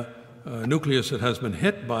the nucleus that has been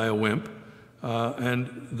hit by a WIMP,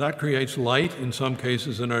 and that creates light in some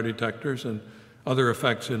cases in our detectors and other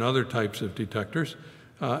effects in other types of detectors.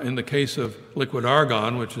 In the case of liquid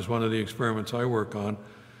argon, which is one of the experiments I work on,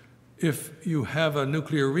 if you have a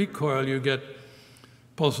nuclear recoil, you get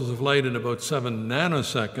pulses of light in about 7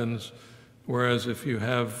 nanoseconds, whereas if you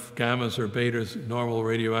have gammas or betas, normal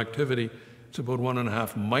radioactivity, it's about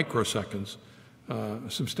 1.5 microseconds, a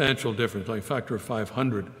substantial difference, like a factor of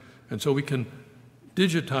 500. And so we can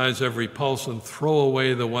digitize every pulse and throw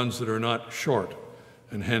away the ones that are not short,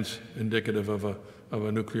 and hence indicative of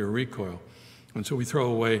a nuclear recoil. And so we throw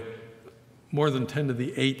away more than 10 to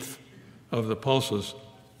the 8th of the pulses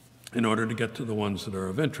in order to get to the ones that are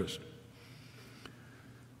of interest.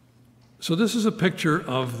 So this is a picture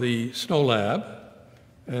of the Snow Lab,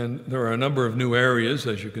 and there are a number of new areas,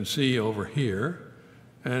 as you can see over here.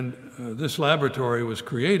 And this laboratory was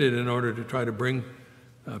created in order to try to bring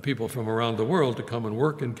people from around the world to come and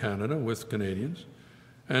work in Canada with Canadians.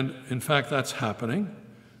 And in fact, that's happening.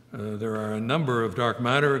 There are a number of dark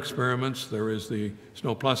matter experiments. There is the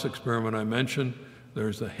Snow Plus experiment I mentioned.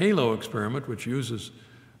 There's the HALO experiment, which uses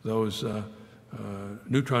those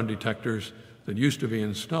neutron detectors that used to be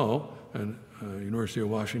in snow, and University of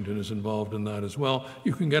Washington is involved in that as well.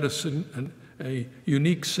 You can get a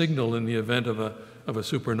unique signal in the event of a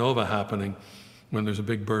supernova happening when there's a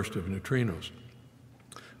big burst of neutrinos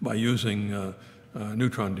by using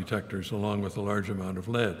neutron detectors along with a large amount of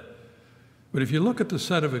lead. But if you look at the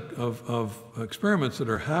set of experiments that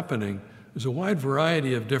are happening, there's a wide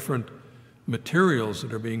variety of different materials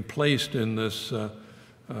that are being placed in this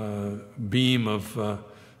beam of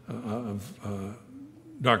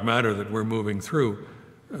dark matter that we're moving through.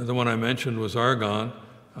 The one I mentioned was argon.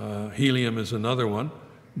 Helium is another one.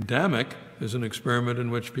 DAMIC is an experiment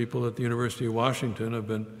in which people at the University of Washington have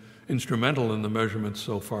been instrumental in the measurements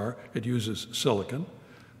so far. It uses silicon.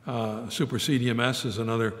 Super CDMS is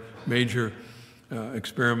another major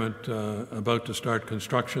experiment about to start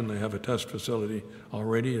construction. They have a test facility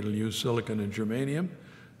already. It'll use silicon and germanium.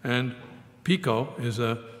 And PICO is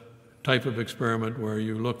a type of experiment where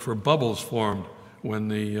you look for bubbles formed when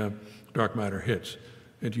the dark matter hits.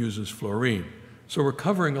 It uses fluorine. So we're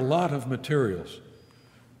covering a lot of materials.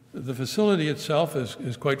 The facility itself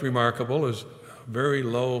is quite remarkable. There's very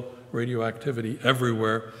low radioactivity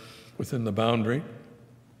everywhere within the boundary.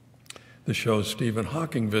 This shows Stephen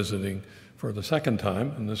Hawking visiting for the second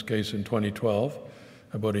time, in this case in 2012,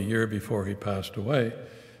 about a year before he passed away.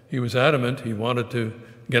 He was adamant he wanted to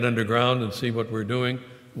get underground and see what we're doing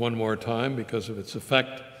one more time because of its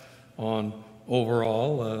effect on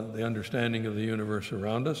overall the understanding of the universe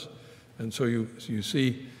around us. And so you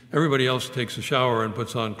see everybody else takes a shower and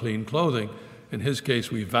puts on clean clothing. In his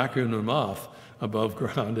case, we vacuumed him off above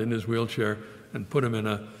ground in his wheelchair and put him in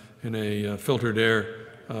a filtered air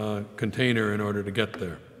container in order to get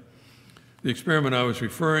there. The experiment I was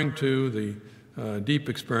referring to, the DEEP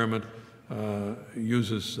experiment,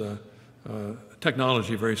 uses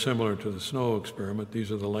technology very similar to the SNOW experiment.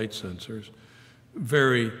 These are the light sensors.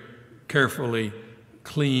 Very carefully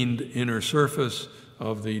cleaned inner surface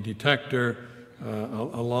of the detector.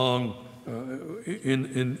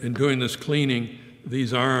 In doing this cleaning,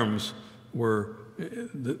 these arms were,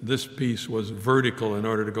 this piece was vertical in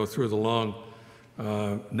order to go through the long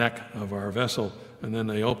neck of our vessel, and then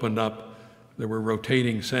they opened up. There were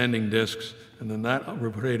rotating sanding discs, and then that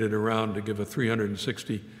rotated around to give a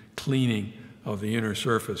 360 cleaning of the inner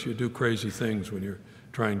surface. You do crazy things when you're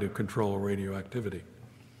trying to control radioactivity.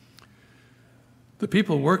 The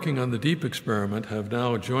people working on the DEEP experiment have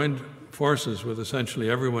now joined forces with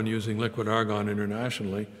essentially everyone using liquid argon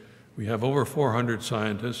internationally. We have over 400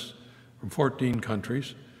 scientists from 14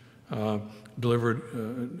 countries delivered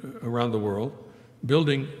around the world,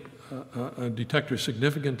 building a detector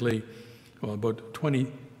significantly, well, about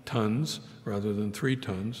 20 tons rather than 3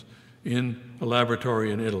 tons, in a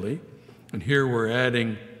laboratory in Italy. And here we're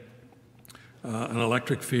adding an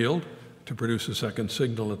electric field to produce a second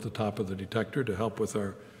signal at the top of the detector to help with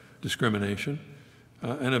our discrimination.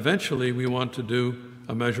 And eventually we want to do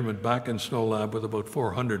a measurement back in Snow Lab with about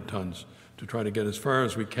 400 tons to try to get as far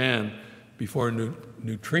as we can before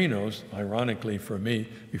neutrinos, ironically for me,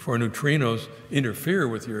 before neutrinos interfere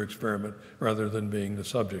with your experiment rather than being the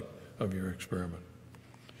subject of your experiment.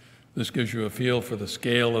 This gives you a feel for the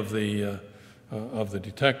scale of the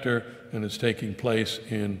detector, and it's taking place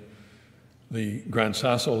in the Gran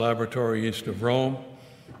Sasso laboratory east of Rome,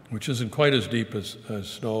 which isn't quite as deep as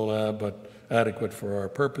Snow Lab, but adequate for our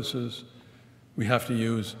purposes. We have to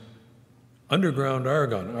use underground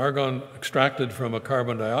argon extracted from a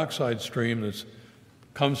carbon dioxide stream that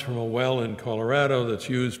comes from a well in Colorado that's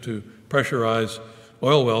used to pressurize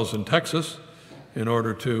oil wells in Texas in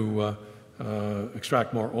order to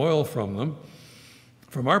extract more oil from them.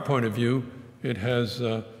 From our point of view, it has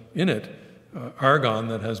in it argon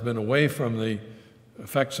that has been away from the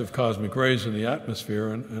effects of cosmic rays in the atmosphere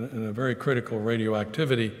and a very critical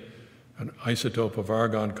radioactivity, an isotope of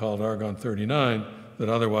argon called argon-39 that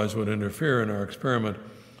otherwise would interfere in our experiment,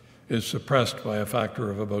 is suppressed by a factor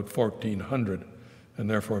of about 1,400 and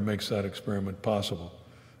therefore makes that experiment possible.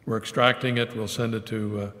 We're extracting it, we'll send it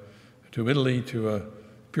to Italy to a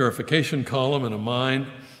purification column in a mine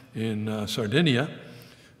in Sardinia.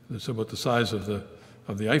 It's about the size of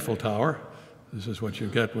the Eiffel Tower. This is what you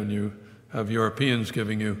get when you have Europeans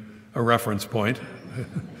giving you a reference point.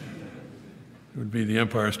 It would be the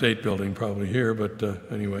Empire State Building probably here, but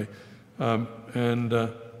anyway.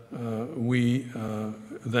 We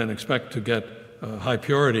then expect to get high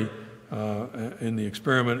purity in the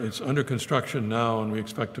experiment. It's under construction now, and we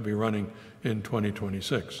expect to be running in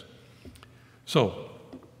 2026. So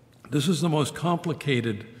this is the most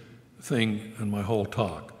complicated thing in my whole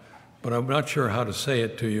talk, but I'm not sure how to say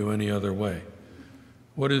it to you any other way.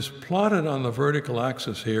 What is plotted on the vertical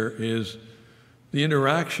axis here is the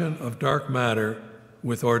interaction of dark matter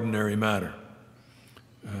with ordinary matter.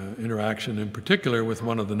 Interaction in particular with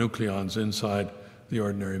one of the nucleons inside the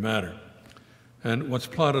ordinary matter. And what's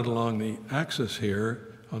plotted along the axis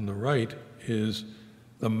here on the right is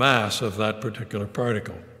the mass of that particular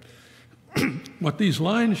particle. What these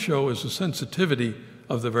lines show is the sensitivity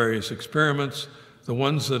of the various experiments. The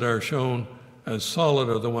ones that are shown as solid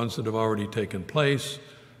are the ones that have already taken place.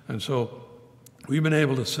 And so we've been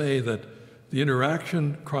able to say that the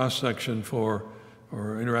interaction cross-section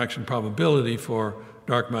or interaction probability for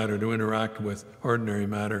dark matter to interact with ordinary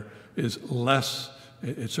matter is less,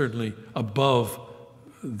 it's certainly above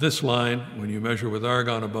this line when you measure with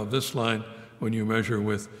argon, above this line when you measure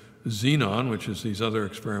with xenon, which is these other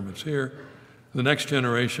experiments here. The next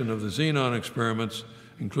generation of the xenon experiments,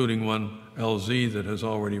 including one LZ that has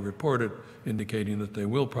already reported, indicating that they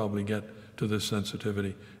will probably get to this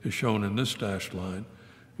sensitivity, is shown in this dashed line.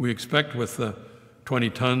 We expect with the 20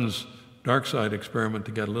 tons dark side experiment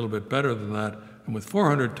to get a little bit better than that. And with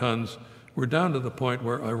 400 tons, we're down to the point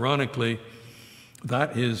where, ironically,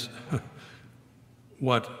 that is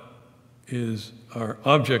what is our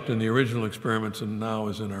object in the original experiments and now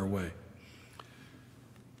is in our way.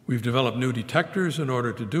 We've developed new detectors in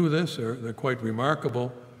order to do this. They're quite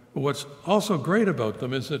remarkable. But what's also great about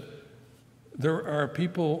them is that there are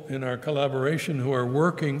people in our collaboration who are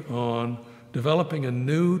working on developing a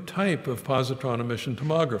new type of positron emission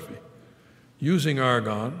tomography using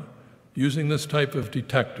argon, using this type of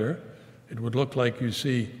detector. It would look like you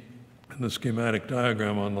see in the schematic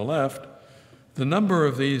diagram on the left. The number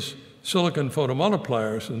of these silicon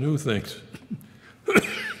photomultipliers, the new things,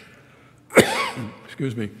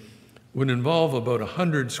 excuse me, would involve about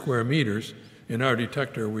 100 square meters. In our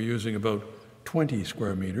detector, we're using about 20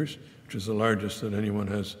 square meters, which is the largest that anyone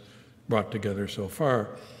has brought together so far.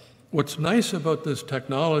 What's nice about this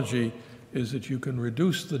technology is that you can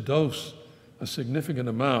reduce the dose a significant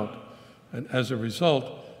amount, and as a result,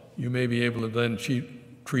 you may be able to then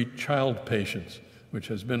treat child patients, which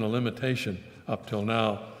has been a limitation up till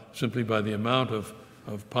now, simply by the amount of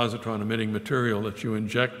positron-emitting material that you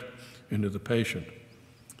inject into the patient.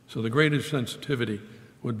 So the greater sensitivity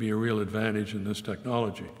would be a real advantage in this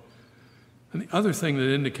technology. And the other thing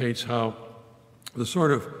that indicates how the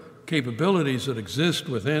sort of capabilities that exist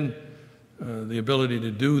within the ability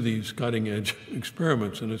to do these cutting-edge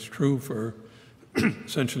experiments, and it's true for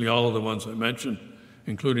essentially all of the ones I mentioned,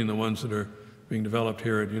 including the ones that are being developed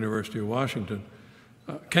here at the University of Washington,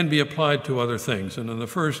 can be applied to other things. And in the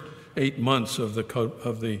first 8 months of the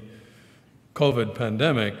COVID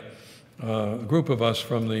pandemic, a group of us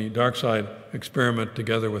from the dark side experiment,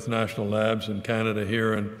 together with national labs in Canada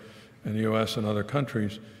here and the US and other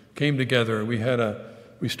countries, came together.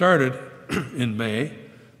 We started in May.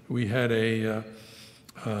 We had a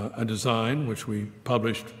design which we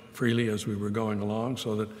published freely as we were going along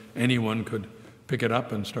so that anyone could pick it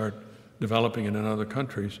up and start developing it in other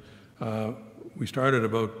countries. We started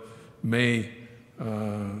about May,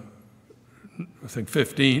 I think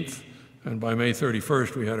 15th, and by May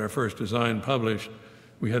 31st we had our first design published.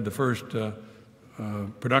 We had the first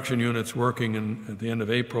production units working at the end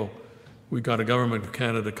of April. We got a Government of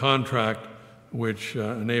Canada contract which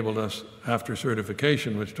enabled us, after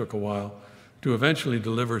certification, which took a while, to eventually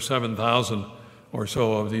deliver 7,000 or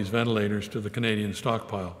so of these ventilators to the Canadian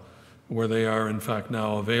stockpile, where they are in fact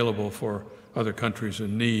now available for other countries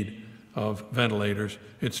in need of ventilators.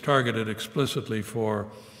 It's targeted explicitly for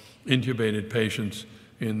intubated patients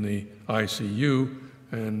in the ICU,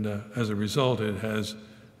 and as a result it has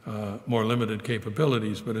more limited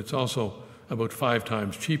capabilities, but it's also about 5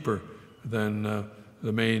 times cheaper than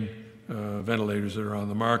the main ventilators that are on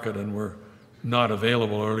the market and were not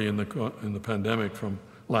available early in the pandemic from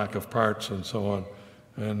lack of parts and so on.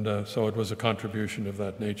 And so it was a contribution of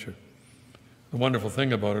that nature. The wonderful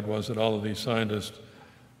thing about it was that all of these scientists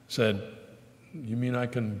said, "You mean I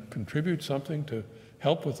can contribute something to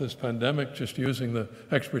help with this pandemic just using the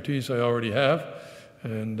expertise I already have?"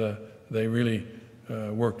 And they really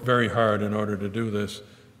worked very hard in order to do this.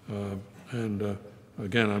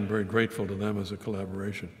 Again, I'm very grateful to them as a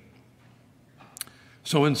collaboration.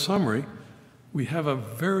 So in summary, we have a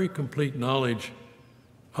very complete knowledge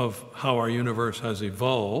of how our universe has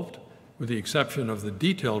evolved, with the exception of the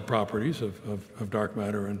detailed properties of dark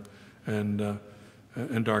matter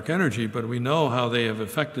and dark energy, but we know how they have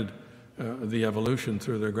affected the evolution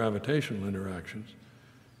through their gravitational interactions.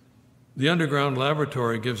 The underground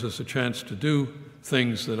laboratory gives us a chance to do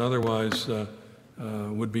things that otherwise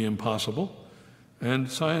would be impossible, and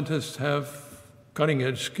scientists have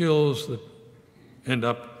cutting-edge skills that end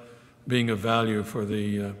up being of value for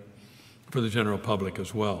the general public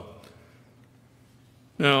as well.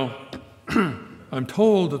 Now, I'm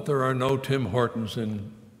told that there are no Tim Hortons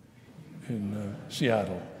in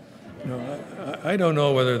Seattle. I don't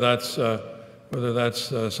know whether that's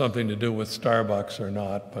something to do with Starbucks or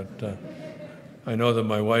not, but I know that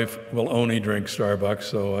my wife will only drink Starbucks,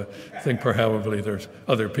 so I think probably there's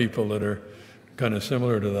other people that are kind of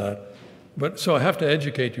similar to that. But so I have to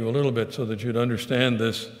educate you a little bit so that you'd understand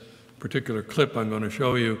this particular clip I'm going to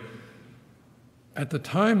show you. At the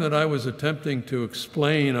time that I was attempting to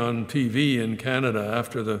explain on TV in Canada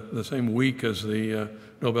after the same week as the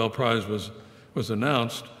Nobel Prize was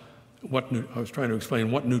announced, I was trying to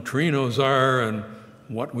explain what neutrinos are and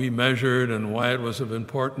what we measured and why it was of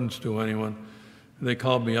importance to anyone. They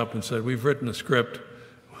called me up and said, "We've written a script.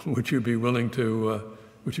 Would you be willing to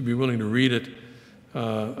read it?"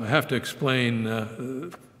 I have to explain a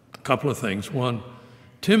couple of things. One,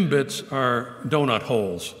 Timbits are donut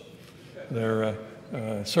holes. They're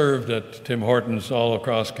served at Tim Hortons all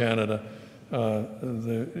across Canada.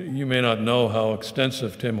 You may not know how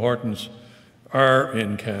extensive Tim Hortons are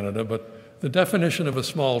in Canada, but the definition of a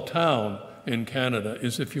small town in Canada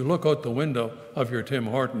is if you look out the window of your Tim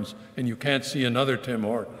Hortons and you can't see another Tim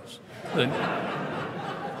Hortons, then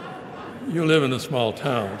you live in a small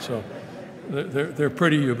town. So they're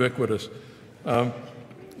pretty ubiquitous.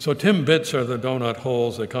 So Timbits are the donut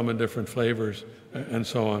holes. They come in different flavors and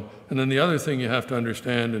so on. And then the other thing you have to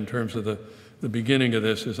understand in terms of the beginning of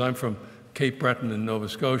this is I'm from Cape Breton in Nova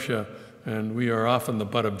Scotia, and we are often the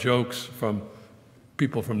butt of jokes from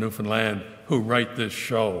people from Newfoundland who write this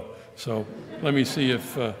show. So let me see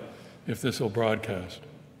if this will broadcast.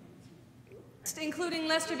 Including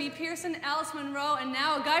Lester B. Pearson, Alice Munro, and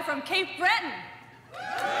now a guy from Cape Breton.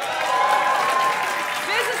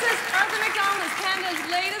 Physicist Arthur McDonald is Canada's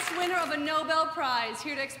latest winner of a Nobel Prize.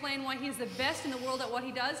 Here to explain why he's the best in the world at what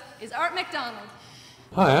he does is Art McDonald.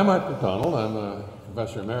 Hi, I'm Art McDonald. I'm a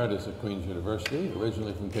professor emeritus at Queen's University,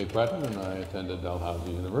 originally from Cape Breton, and I attended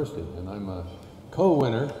Dalhousie University. And I'm a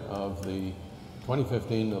co-winner of the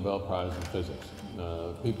 2015 Nobel Prize in Physics.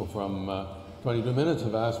 People from 22 Minutes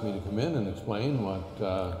have asked me to come in and explain what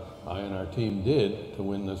I and our team did to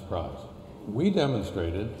win this prize. We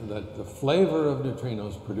demonstrated that the flavor of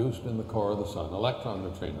neutrinos produced in the core of the sun, electron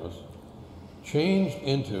neutrinos, changed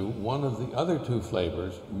into one of the other two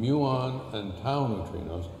flavors, muon and tau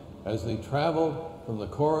neutrinos, as they traveled from the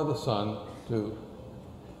core of the sun to,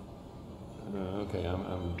 okay,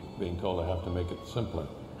 I'm being told I have to make it simpler.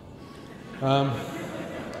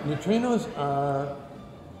 Neutrinos are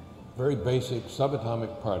very basic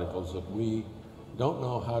subatomic particles that we don't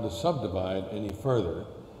know how to subdivide any further.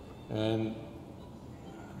 And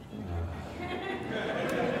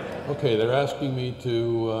okay, they're asking me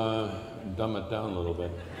to dumb it down a little bit.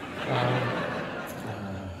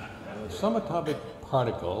 A subatomic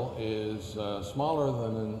particle is smaller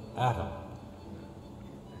than an atom.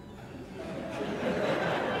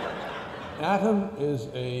 Atom is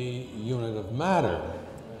a unit of matter.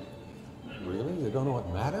 Really? You don't know what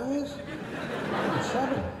matter is? It's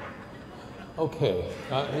 7. Okay,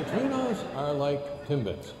 neutrinos are like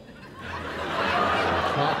Timbits.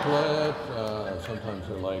 Chocolate, sometimes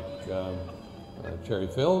they're like cherry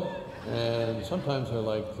filled, and sometimes they're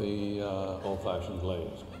like the old-fashioned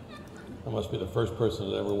glazed. I must be the first person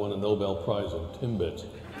that ever won a Nobel Prize in Timbits.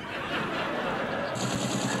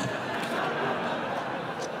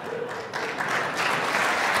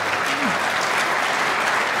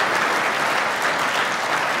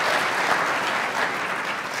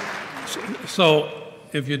 So,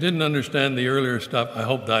 if you didn't understand the earlier stuff, I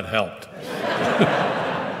hope that helped.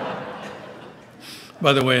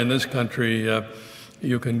 By the way, in this country,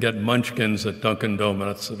 you can get munchkins at Dunkin'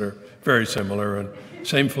 Donuts that are very similar and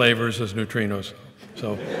same flavors as neutrinos.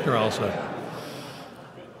 So you're all set.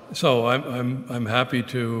 So I'm happy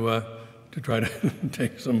to try to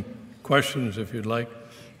take some questions if you'd like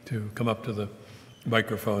to come up to the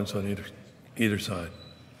microphones on either side.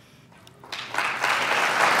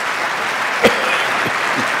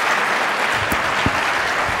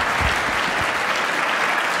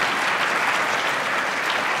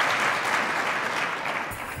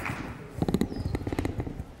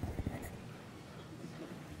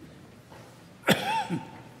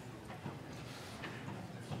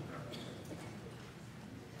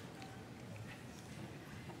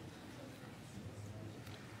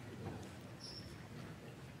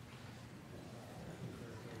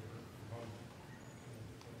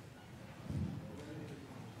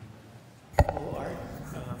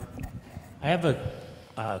 I have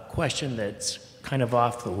a question that's kind of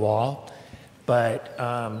off the wall, but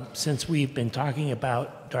since we've been talking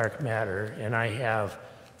about dark matter, and I have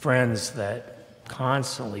friends that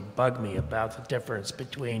constantly bug me about the difference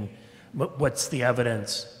between what's the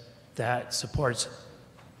evidence that supports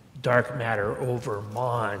dark matter over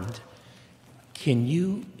MOND. Can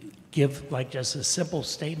you give like just a simple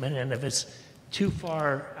statement, and if it's too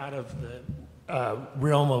far out of the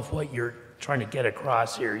realm of what you're trying to get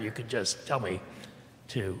across here, you could just tell me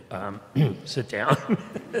to sit down.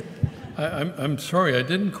 I'm sorry, I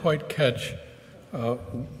didn't quite catch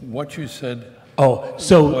what you said. Oh,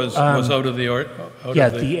 so was out of the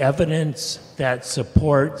the evidence that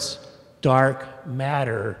supports dark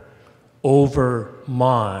matter over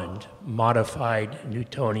MOND, modified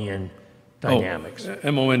Newtonian dynamics.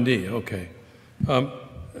 MOND, okay.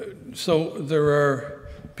 So there are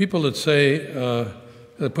people that say,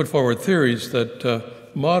 that put forward theories that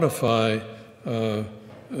modify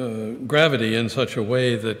gravity in such a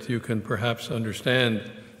way that you can perhaps understand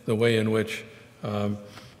the way in which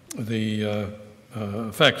the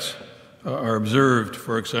effects are observed,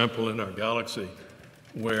 for example, in our galaxy,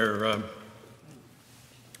 where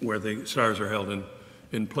the stars are held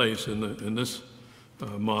in place in this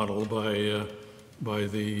model by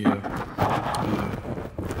the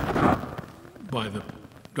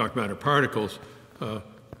dark matter particles, and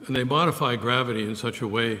they modify gravity in such a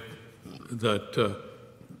way that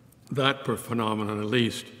that phenomenon, at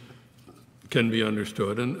least, can be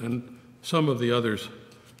understood, and some of the others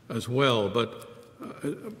as well. But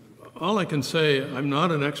all I can say, I'm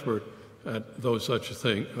not an expert at about such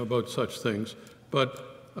things, but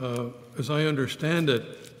as I understand it,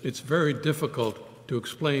 it's very difficult to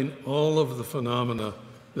explain all of the phenomena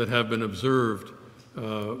that have been observed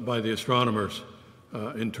by the astronomers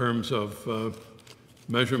in terms of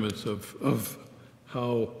measurements of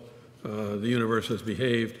how the universe has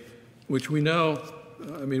behaved, which we now,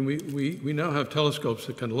 I mean, we now have telescopes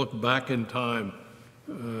that can look back in time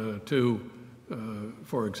to,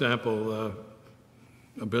 for example,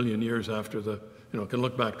 a billion years after can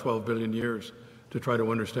look back 12 billion years to try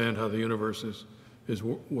to understand how the universe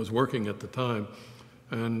was working at the time.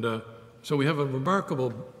 And so we have a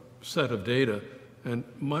remarkable set of data. And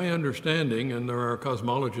my understanding, and there are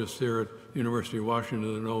cosmologists here at the University of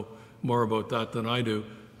Washington that know more about that than I do,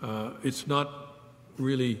 it's not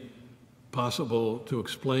really possible to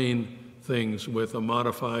explain things with a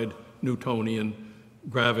modified Newtonian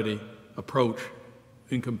gravity approach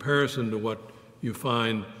in comparison to what you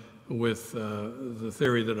find with the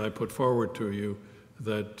theory that I put forward to you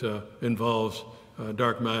that involves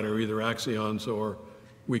dark matter, either axions or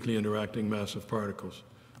weakly interacting massive particles.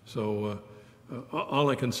 So all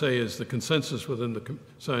I can say is the consensus within the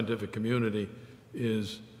scientific community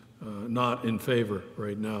is not in favor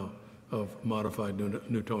right now of modified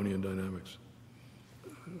Newtonian dynamics.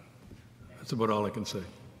 That's about all I can say.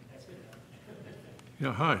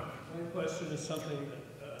 Yeah, hi. My question is something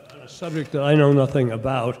on a subject that I know nothing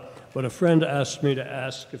about, but a friend asked me to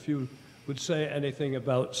ask if you would say anything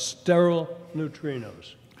about sterile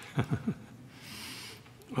neutrinos.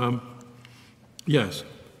 Yes.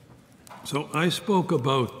 So I spoke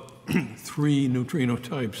about three neutrino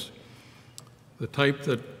types. The type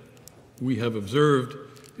that we have observed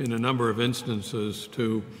in a number of instances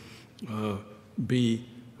to be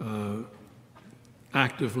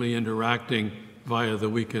actively interacting via the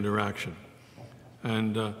weak interaction.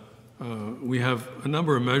 And we have a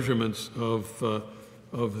number of measurements that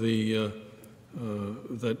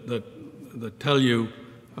tell you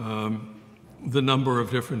the number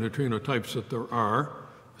of different neutrino types that there are.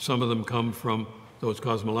 Some of them come from those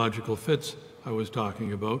cosmological fits I was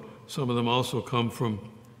talking about. Some of them also come from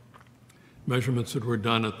measurements that were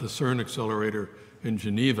done at the CERN accelerator in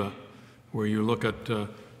Geneva, where you look at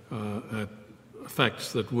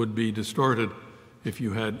effects that would be distorted if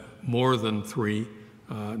you had more than three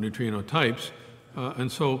neutrino types.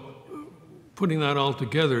 And so putting that all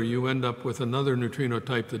together, you end up with another neutrino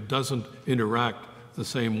type that doesn't interact the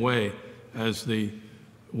same way as the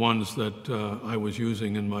ones that I was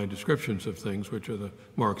using in my descriptions of things, which are the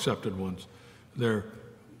more accepted ones.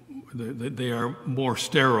 They are more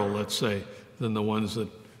sterile, let's say, than the ones that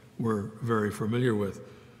we're very familiar with.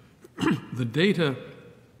 The data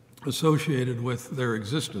associated with their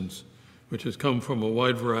existence, which has come from a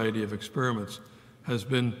wide variety of experiments, has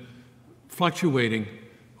been fluctuating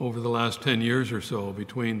over the last 10 years or so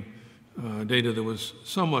between data that was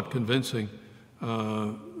somewhat convincing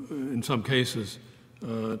in some cases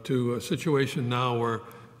to a situation now where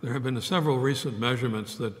there have been several recent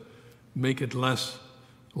measurements that make it less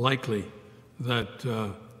likely that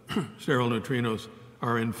sterile neutrinos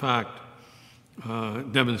are in fact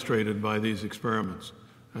demonstrated by these experiments.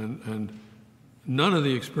 And none of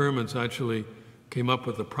the experiments actually came up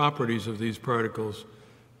with the properties of these particles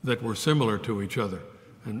that were similar to each other.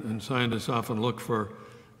 And scientists often look for,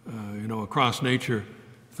 across nature,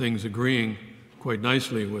 things agreeing quite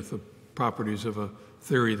nicely with the properties of a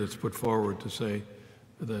theory that's put forward to say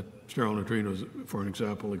that sterile neutrinos, for an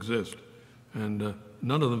example, exist. And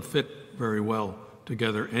none of them fit very well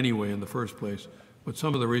together anyway in the first place. But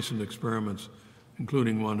some of the recent experiments,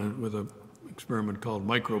 including one with an experiment called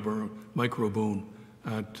microboon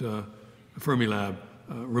at Fermilab,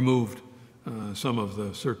 removed some of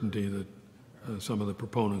the certainty that some of the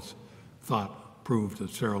proponents thought proved that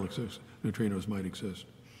sterile neutrinos might exist.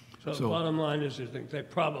 So the bottom line is you think there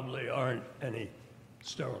probably aren't any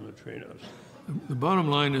sterile neutrinos. The bottom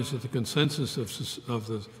line is that the consensus of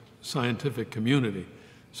the scientific community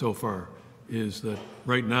so far is that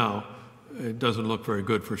right now it doesn't look very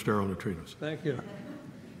good for sterile neutrinos. Thank you.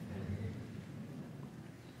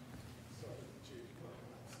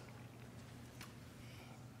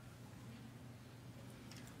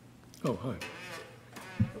 Oh, hi.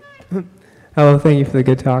 Hello, thank you for the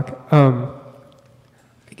good talk. I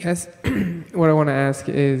guess what I want to ask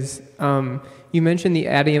is, you mentioned the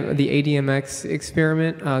ADMX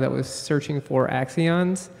experiment that was searching for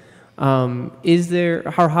axions. Is there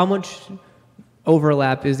how much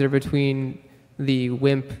overlap is there between the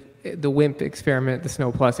WIMP experiment, the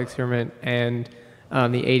Snow Plus experiment, and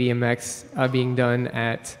the ADMX being done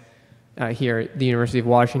at here at the University of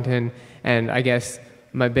Washington? And I guess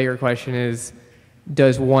my bigger question is,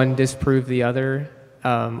 does one disprove the other,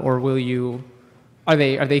 or will you? Are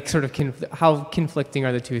they sort of how conflicting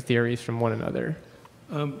are the two theories from one another?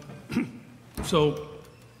 Again,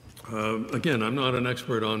 I'm not an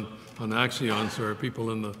expert on axions. There are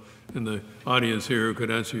people in the audience here who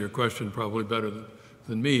could answer your question probably better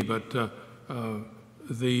than me. But I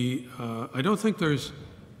don't think there's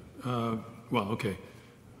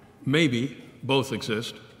maybe both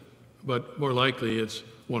exist, but more likely it's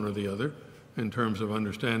one or the other in terms of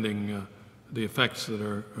understanding the effects that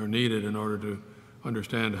are needed in order to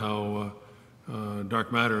understand how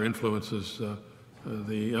dark matter influences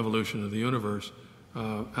the evolution of the universe.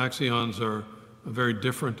 Axions are a very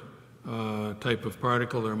different type of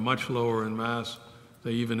particle. They're much lower in mass.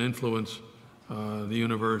 They even influence the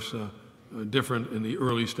universe different in the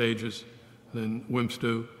early stages than WIMPs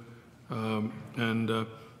do.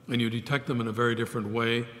 And you detect them in a very different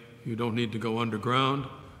way. You don't need to go underground.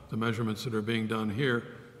 The measurements that are being done here,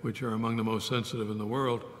 which are among the most sensitive in the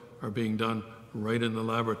world, are being done right in the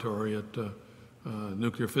laboratory at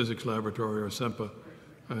Nuclear Physics Laboratory, or SEMPA.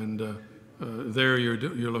 And there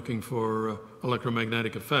you're looking for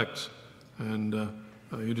electromagnetic effects. And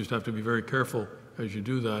you just have to be very careful as you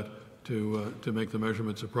do that to make the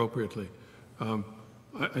measurements appropriately.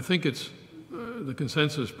 I think it's the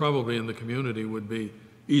consensus probably in the community would be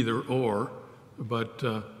either or, but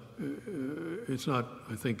it's not,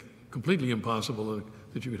 I think, completely impossible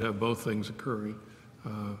that you could have both things occurring.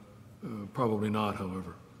 Probably not,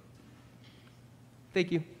 however.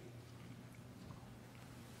 Thank you.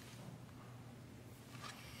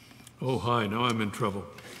 Oh, hi, now I'm in trouble.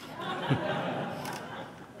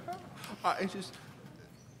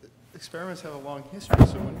 Experiments have a long history,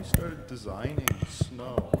 so when you started designing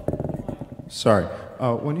snow,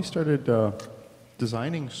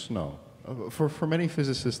 designing snow, for many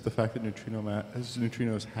physicists, the fact that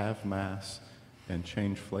neutrinos have mass and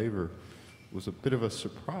change flavor was a bit of a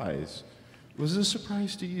surprise. Was it a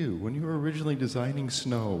surprise to you? When you were originally designing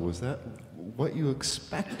snow, was that what you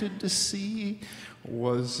expected to see?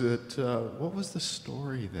 Was it, what was the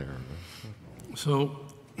story there? So,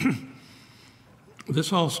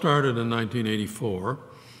 this all started in 1984.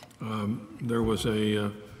 There was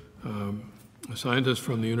a scientist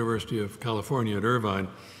from the University of California at Irvine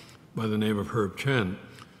by the name of Herb Chen,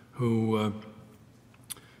 who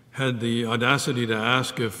had the audacity to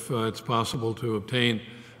ask if it's possible to obtain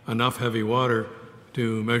enough heavy water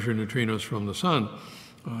to measure neutrinos from the sun.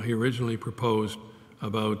 He originally proposed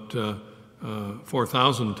about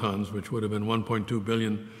 4,000 tons, which would have been $1.2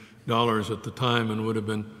 billion at the time and would have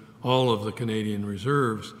been all of the Canadian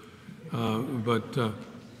reserves. But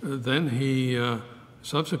then he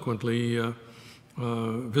subsequently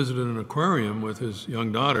visited an aquarium with his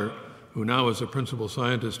young daughter, who now is a principal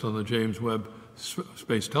scientist on the James Webb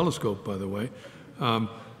Space Telescope, by the way,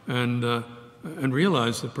 and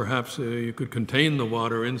realized that perhaps you could contain the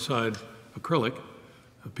water inside acrylic.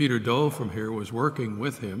 Peter Doe from here was working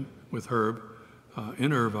with him, with Herb,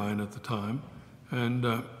 in Irvine at the time,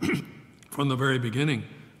 and from the very beginning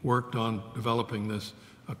worked on developing this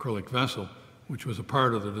acrylic vessel, which was a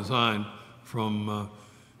part of the design from,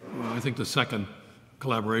 I think, the second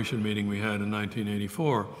collaboration meeting we had in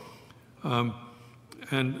 1984.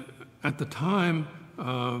 And at the time,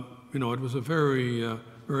 you know, it was a very,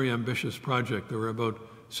 very ambitious project. There were about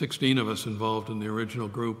 16 of us involved in the original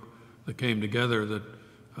group that came together that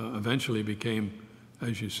eventually became,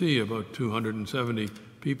 as you see, about 270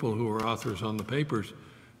 people who were authors on the papers.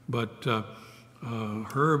 But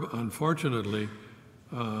Herb, unfortunately,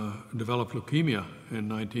 developed leukemia in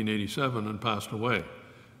 1987 and passed away.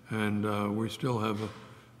 And we still have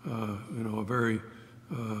you know, a very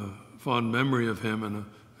fond memory of him,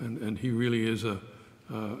 and he really is a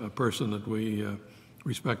person that we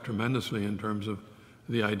respect tremendously in terms of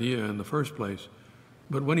the idea in the first place.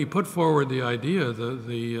 But when he put forward the idea,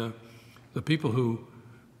 the people who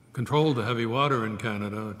controlled the heavy water in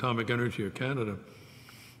Canada, Atomic Energy of Canada,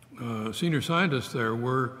 senior scientists there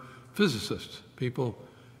were physicists. People,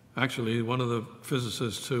 actually, one of the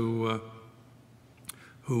physicists who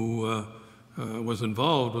was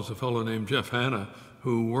involved was a fellow named Jeff Hanna,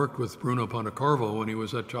 who worked with Bruno Pontecorvo when he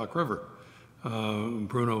was at Chalk River.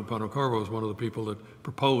 Bruno Pontecorvo was one of the people that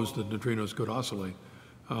proposed that neutrinos could oscillate.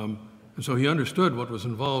 And so he understood what was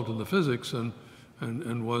involved in the physics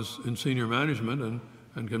and was in senior management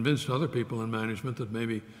and convinced other people in management that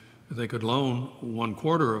maybe they could loan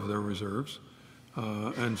 1/4 of their reserves.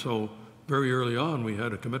 And so very early on, we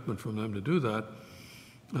had a commitment from them to do that.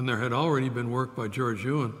 And there had already been work by George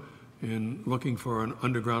Ewan in looking for an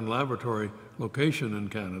underground laboratory location in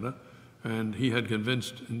Canada. And he had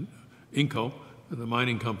convinced Inco, the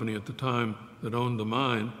mining company at the time that owned the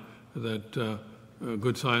mine, that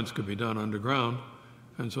good science could be done underground.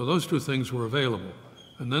 And so those two things were available.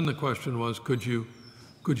 And then the question was, could you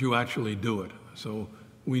actually do it? So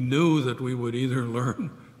we knew that we would either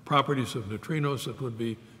learn properties of neutrinos that would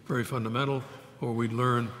be very fundamental, or we'd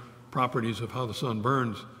learn properties of how the sun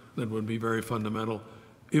burns that would be very fundamental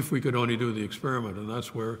if we could only do the experiment. And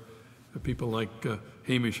that's where people like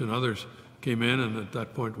Hamish and others came in, and at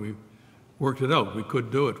that point we worked it out. We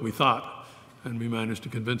could do it, we thought, and we managed to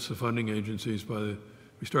convince the funding agencies. We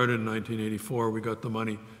started in 1984, we got the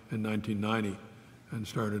money in 1990 and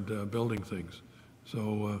started building things.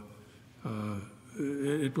 So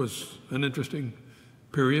it was an interesting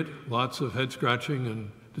period, lots of head scratching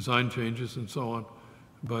and design changes and so on.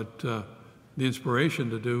 But the inspiration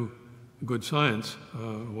to do good science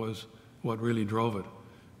was what really drove it.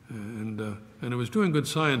 And it was doing good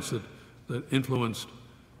science that influenced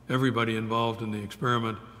everybody involved in the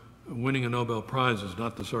experiment. Winning a Nobel Prize is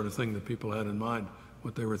not the sort of thing that people had in mind.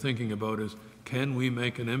 What they were thinking about is, can we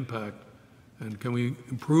make an impact and can we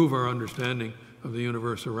improve our understanding of the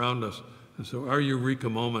universe around us? And so our eureka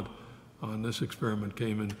moment on this experiment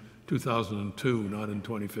came in 2002, not in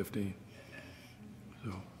 2015.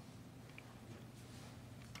 So.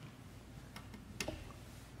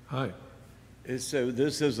 Hi. So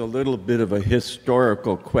this is a little bit of a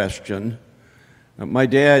historical question. My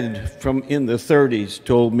dad, in the 30s,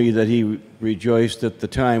 told me that he rejoiced at the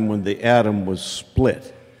time when the atom was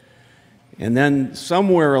split. And then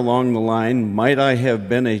somewhere along the line, might I have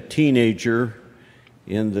been a teenager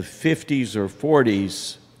in the 50s or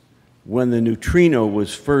 40s when the neutrino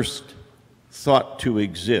was first thought to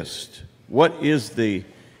exist? What is the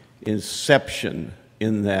inception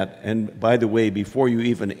in that? And by the way, before you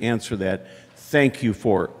even answer that, thank you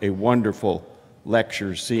for a wonderful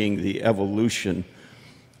lecture seeing the evolution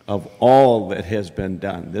of all that has been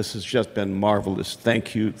done. This has just been marvelous.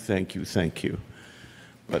 Thank you, thank you, thank you.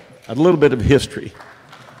 But a little bit of history.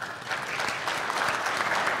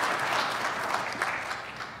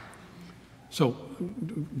 So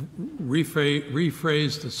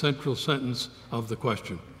rephrase the central sentence of the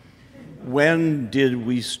question. When did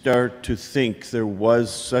we start to think there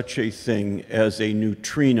was such a thing as a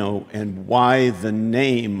neutrino, and why the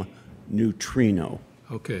name neutrino?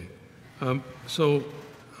 Okay.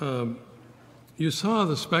 You saw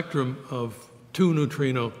the spectrum of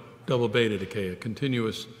 2-neutrino double beta decay, a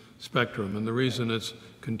continuous spectrum. And the reason it's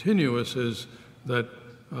continuous is that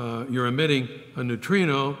you're emitting a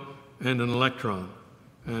neutrino and an electron.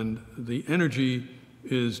 And the energy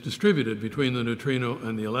is distributed between the neutrino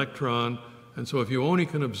and the electron. And so if you only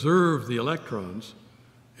can observe the electrons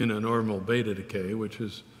in a normal beta decay, which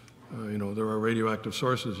is, there are radioactive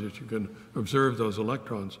sources that you can observe those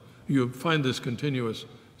electrons, you find this continuous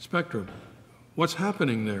spectrum. What's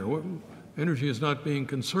happening there? What energy is not being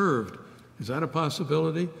conserved? Is that a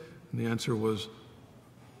possibility? And the answer was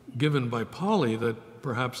given by Pauli that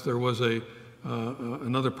perhaps there was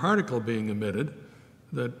another particle being emitted.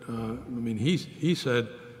 That he said,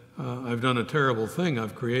 I've done a terrible thing.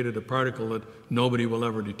 I've created a particle that nobody will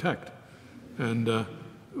ever detect. And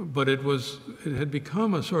but it had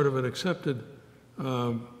become a sort of an accepted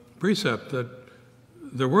precept that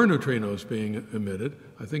there were neutrinos being emitted.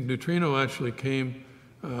 I think neutrino actually came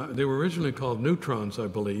They were originally called neutrons, I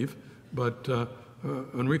believe, but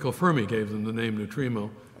Enrico Fermi gave them the name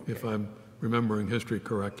neutrino, if I'm remembering history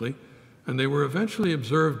correctly. And they were eventually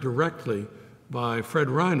observed directly by Fred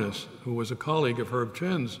Reines, who was a colleague of Herb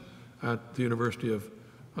Chen's at the University of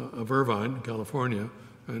Irvine, California,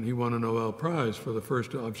 and he won a Nobel Prize for the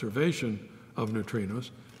first observation of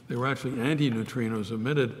neutrinos. They were actually anti-neutrinos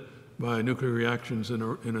emitted by nuclear reactions in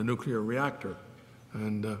a nuclear reactor.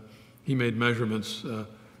 And he made measurements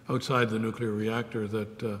outside the nuclear reactor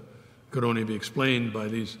that could only be explained by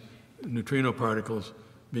these neutrino particles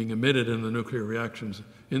being emitted in the nuclear reactions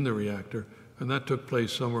in the reactor, and that took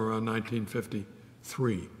place somewhere around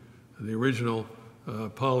 1953. The original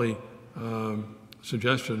Pauli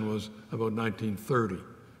suggestion was about 1930,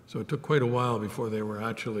 so it took quite a while before they were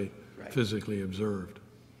actually physically observed.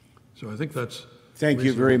 So I think that's Thank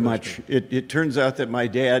you very much. It turns out that my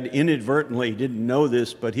dad inadvertently didn't know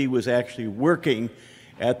this, but he was actually working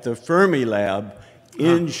at the Fermi Lab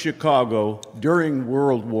in Chicago during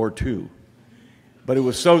World War II. But it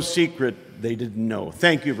was so secret, they didn't know.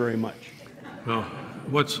 Thank you very much. Well,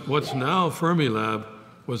 what's now Fermi Lab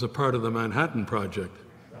was a part of the Manhattan Project,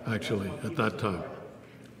 actually, at that time.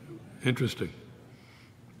 Interesting.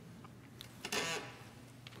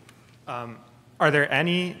 Are there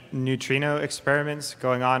any neutrino experiments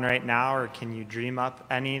going on right now, or can you dream up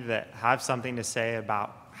any that have something to say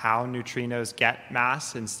about how neutrinos get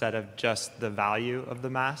mass instead of just the value of the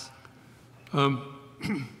mass?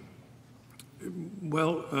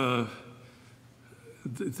 Well,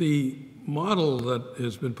 the model that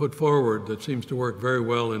has been put forward that seems to work very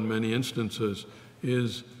well in many instances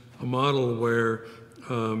is a model where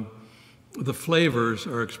the flavors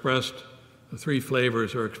are expressed, the three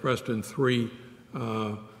flavors are expressed in three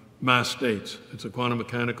mass states. It's a quantum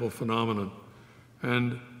mechanical phenomenon.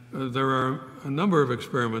 And there are a number of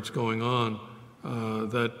experiments going on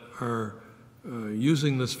that are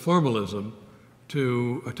using this formalism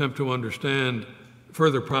to attempt to understand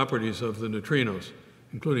further properties of the neutrinos,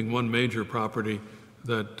 including one major property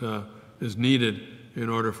that is needed in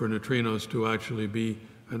order for neutrinos to actually be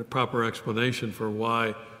a proper explanation for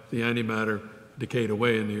why the antimatter decayed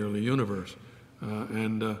away in the early universe.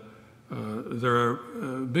 There are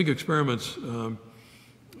big experiments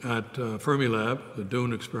at Fermilab, the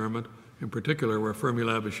Dune experiment in particular, where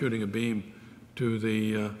Fermilab is shooting a beam to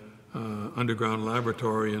the underground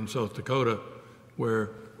laboratory in South Dakota, where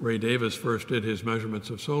Ray Davis first did his measurements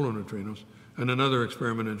of solar neutrinos, and another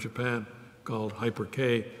experiment in Japan called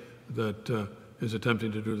Hyper-K that is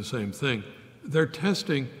attempting to do the same thing. They're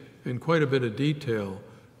testing in quite a bit of detail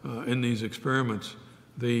in these experiments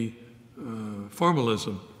the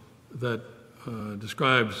formalism that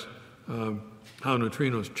describes how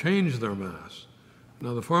neutrinos change their mass.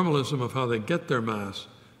 Now, the formalism of how they get their mass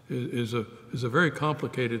is a very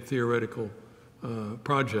complicated theoretical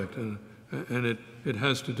project, and it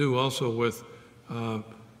has to do also with a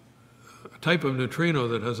type of neutrino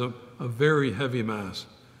that has a very heavy mass,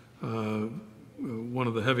 one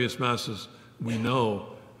of the heaviest masses we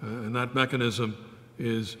know, and that mechanism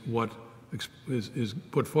is what is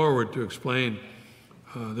put forward to explain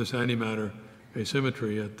this antimatter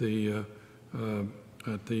asymmetry at the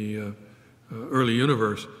early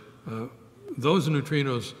universe. Those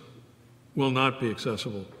neutrinos will not be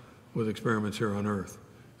accessible with experiments here on Earth.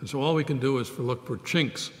 And so all we can do is look for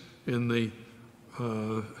chinks in the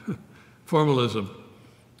formalism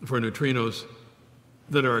for neutrinos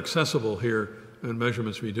that are accessible here in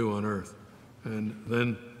measurements we do on Earth. And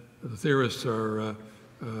then the theorists are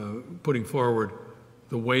putting forward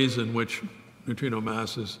the ways in which neutrino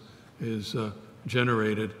mass is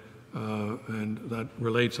generated, and that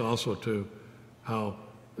relates also to how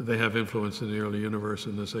they have influence in the early universe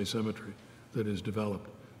in this asymmetry that is developed.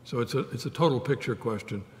 So it's a total picture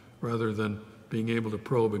question rather than being able to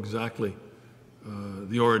probe exactly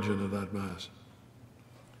the origin of that mass.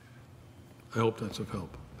 I hope that's of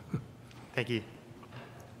help. Thank you.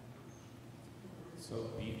 So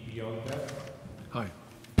beyond that? Hi.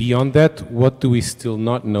 Beyond that, what do we still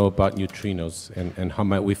not know about neutrinos, and how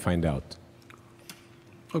might we find out?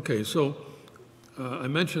 Okay, so I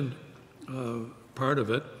mentioned part of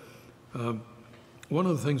it. One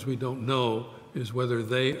of the things we don't know is whether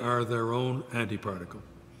they are their own antiparticle,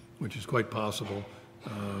 which is quite possible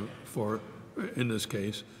in this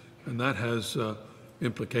case, and that has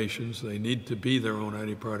implications. They need to be their own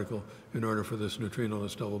antiparticle in order for this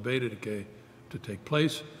neutrinoless double beta decay to take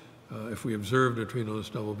place. If we observe neutrinoless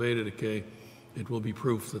double beta decay, it will be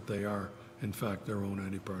proof that they are, in fact, their own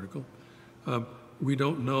antiparticle. We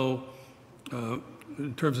don't know,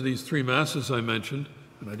 in terms of these three masses I mentioned,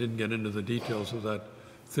 and I didn't get into the details of that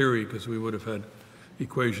theory because we would have had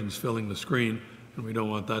equations filling the screen, and we don't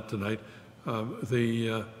want that tonight.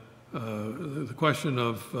 The question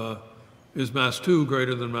of is mass 2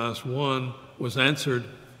 greater than mass 1 was answered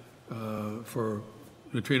for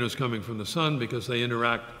neutrinos coming from the sun because they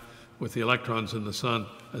interact with the electrons in the sun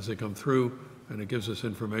as they come through, and it gives us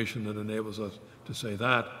information that enables us to say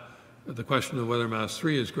that. The question of whether mass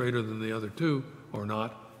 3 is greater than the other two or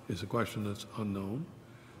not is a question that's unknown.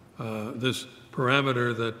 This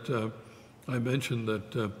parameter that I mentioned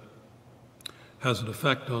that has an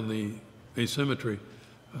effect on the asymmetry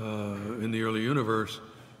in the early universe,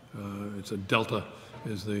 it's a delta,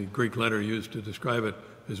 is the Greek letter used to describe it,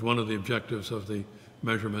 is one of the objectives of the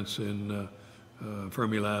measurements in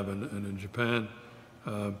Fermilab and in Japan.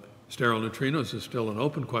 Sterile neutrinos is still an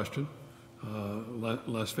open question,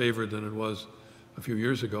 less favored than it was a few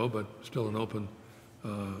years ago, but still an open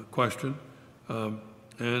question.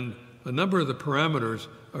 And a number of the parameters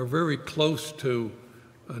are very close to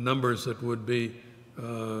numbers that would be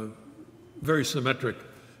very symmetric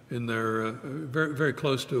in their, very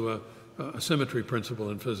close to a symmetry principle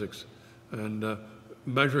in physics. And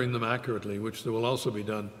measuring them accurately, which will also be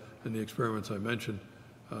done in the experiments I mentioned,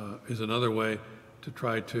 is another way to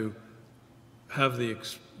try to have the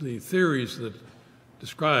theories that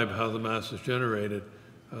describe how the mass is generated,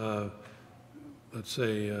 let's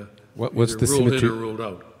say, what's the ruled symmetry? in or ruled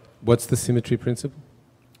out. What's the symmetry principle?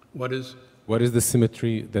 What is? What is the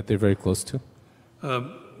symmetry that they're very close to?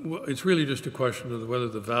 Well, it's really just a question of whether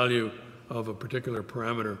the value of a particular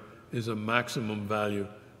parameter is a maximum value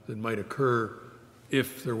that might occur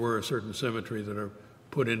if there were a certain symmetry that are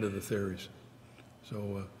put into the theories.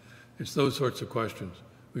 So it's those sorts of questions.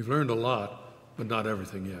 We've learned a lot, but not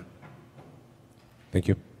everything yet. Thank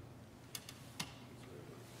you.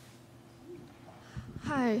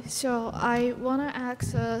 Hi, so I want to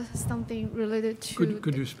ask something related to...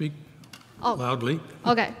 Could you speak loudly?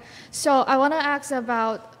 Okay, so I want to ask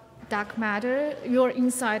about dark matter, your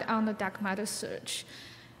insight on the dark matter search.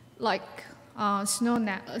 Like Snow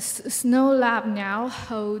Lab now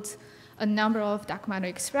holds a number of dark matter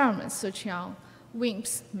experiments searching on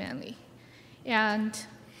WIMPs mainly. And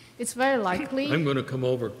it's very likely... I'm going to come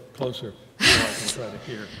over closer so I can try to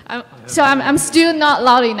hear. I'm still not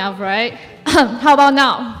loud enough, right? How about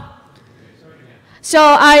now? So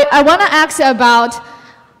I want to ask about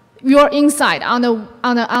your insight on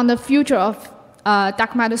the future of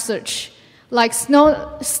dark matter search. Like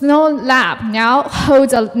Snow Lab now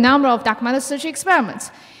holds a number of dark matter search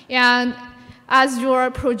experiments, and as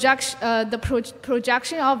your projection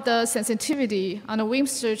of the sensitivity on the WIMP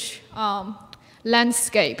search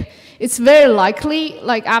landscape, it's very likely,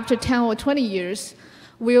 like after 10 or 20 years,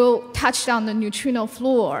 we'll touch down the neutrino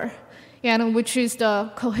floor, and which is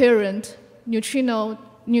the coherent neutrino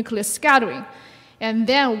nucleus scattering. And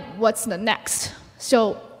then what's the next?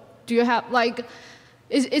 So do you have, like,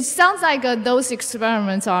 it sounds like those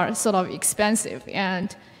experiments are sort of expensive.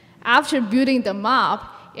 And after building them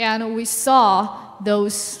up, and we saw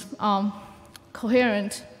those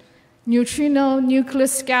coherent neutrino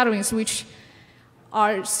nucleus scatterings, which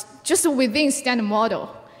are just within standard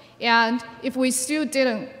model. And if we still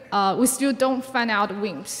don't find out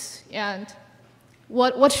WIMPs, and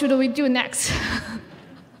what should we do next?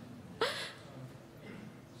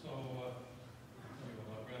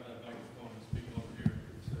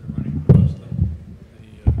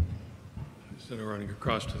 Instead of running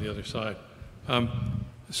across to the other side.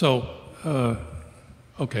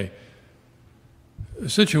 Okay. The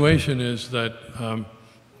situation is that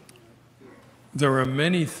there are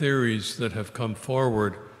many theories that have come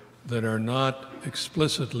forward that are not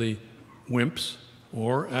explicitly WIMPs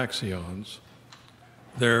or axions.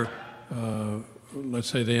 They're, let's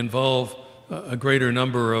say, they involve a greater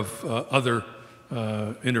number of other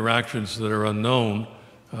interactions that are unknown,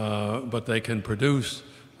 but they can produce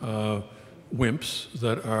WIMPs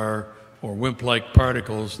that are, or WIMP-like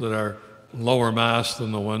particles that are lower mass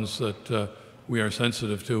than the ones that we are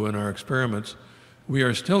sensitive to in our experiments. We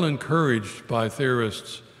are still encouraged by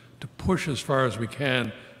theorists to push as far as we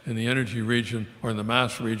can in the energy region or in the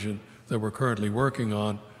mass region that we're currently working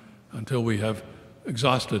on until we have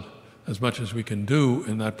exhausted as much as we can do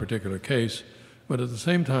in that particular case. But at the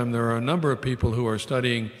same time, there are a number of people who are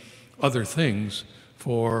studying other things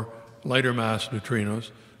for lighter mass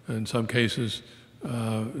neutrinos, in some cases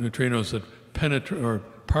neutrinos that penetrate, or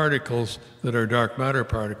particles that are dark matter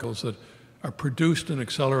particles that are produced in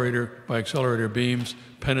by accelerator beams,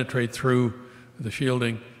 penetrate through the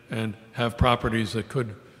shielding and have properties that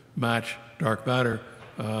could match dark matter,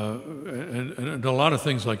 and a lot of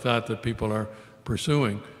things like that that people are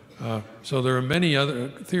pursuing. So there are many other,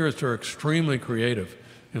 theorists are extremely creative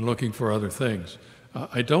in looking for other things.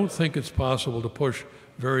 I don't think it's possible to push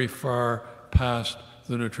very far past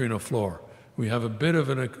the neutrino floor. We have a bit of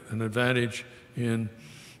an advantage in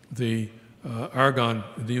the argon,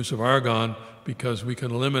 the use of argon, because we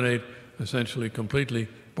can eliminate essentially completely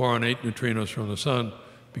boron-8 neutrinos from the sun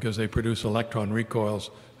because they produce electron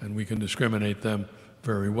recoils and we can discriminate them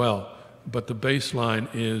very well. But the baseline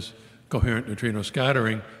is coherent neutrino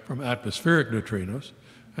scattering from atmospheric neutrinos,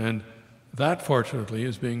 and that fortunately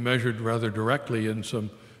is being measured rather directly in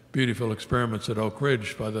some beautiful experiments at Oak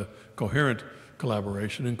Ridge by the Coherent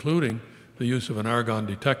collaboration, including the use of an argon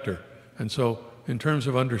detector. And so in terms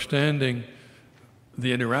of understanding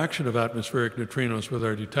the interaction of atmospheric neutrinos with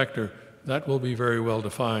our detector, that will be very well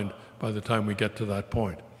defined by the time we get to that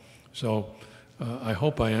point. So I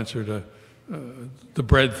hope I answered the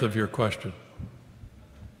breadth of your question.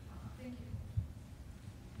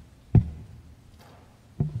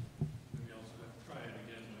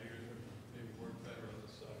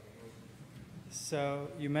 So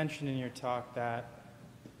you mentioned in your talk that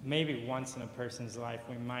maybe once in a person's life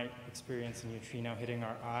we might experience a neutrino hitting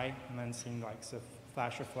our eye and then seeing like a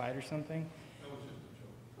flash of light or something.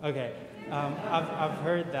 Okay, I've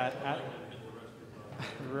heard that.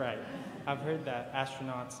 Right, I've heard that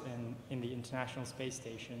astronauts in the International Space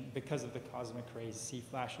Station, because of the cosmic rays, see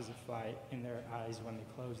flashes of light in their eyes when they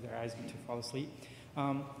close their eyes to fall asleep.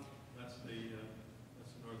 That's the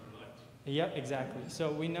northern lights. Yep, exactly.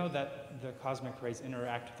 So we know that the cosmic rays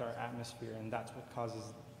interact with our atmosphere, and that's what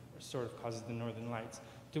causes the northern lights.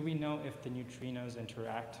 Do we know if the neutrinos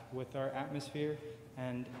interact with our atmosphere,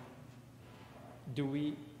 and do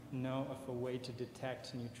we know of a way to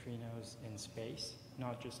detect neutrinos in space,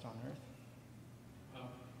 not just on Earth?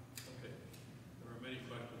 Okay. There are many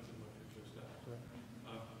questions in what you just asked.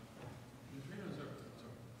 Right. Neutrinos are...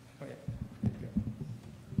 Sorry. Okay.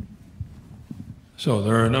 So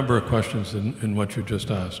there are a number of questions in what you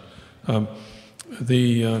just asked.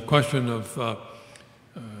 The question of,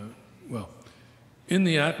 well, in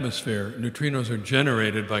the atmosphere, neutrinos are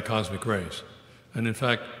generated by cosmic rays. And in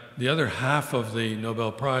fact, the other half of the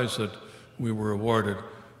Nobel Prize that we were awarded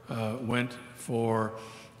went for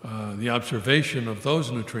the observation of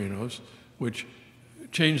those neutrinos, which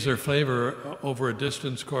change their flavor over a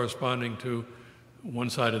distance corresponding to one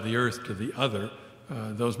side of the Earth to the other.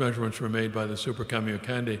 Those measurements were made by the Super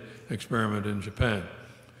Kamiokande experiment in Japan.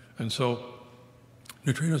 And so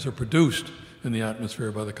neutrinos are produced in the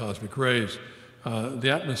atmosphere by the cosmic rays.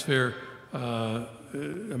 The atmosphere, I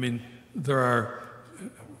mean, there are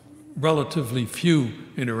relatively few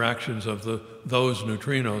interactions of those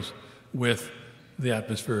neutrinos with the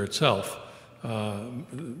atmosphere itself. A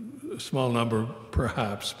small number,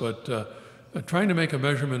 perhaps, but trying to make a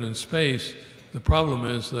measurement in space, the problem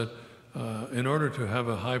is that in order to have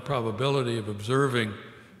a high probability of observing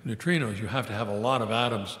neutrinos, you have to have a lot of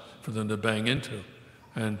atoms for them to bang into.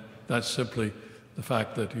 And that's simply the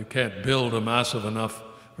fact that you can't build a massive enough,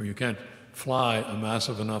 or you can't fly a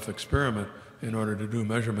massive enough experiment in order to do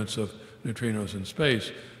measurements of neutrinos in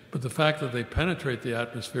space. But the fact that they penetrate the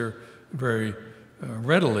atmosphere very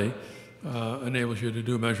readily enables you to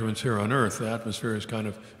do measurements here on Earth. The atmosphere is kind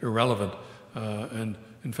of irrelevant. And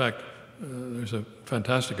in fact, there's a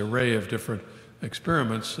fantastic array of different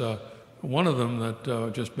experiments. One of them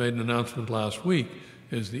that just made an announcement last week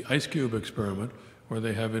is the ice cube experiment, where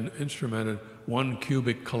they have instrumented 1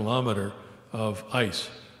 cubic kilometer of ice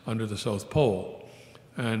under the South Pole.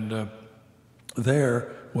 And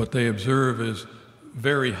there, what they observe is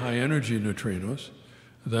very high energy neutrinos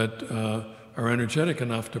that are energetic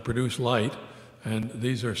enough to produce light, and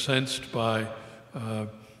these are sensed by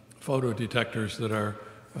photodetectors that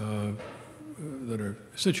are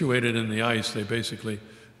situated in the ice. They basically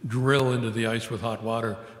drill into the ice with hot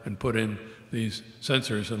water and put in these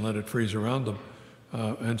sensors and let it freeze around them.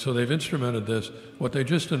 And so they've instrumented this. What they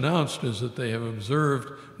just announced is that they have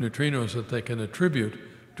observed neutrinos that they can attribute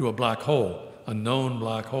to a black hole, a known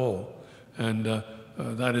black hole. And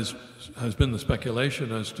that has been the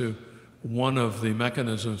speculation as to one of the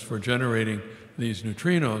mechanisms for generating these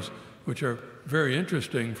neutrinos, which are very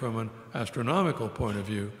interesting from an astronomical point of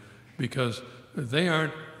view, because they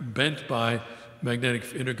aren't bent by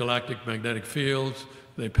intergalactic magnetic fields.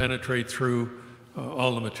 They penetrate through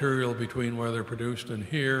all the material between where they're produced and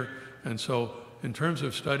here. And so in terms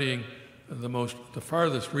of studying the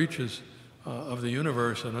farthest reaches of the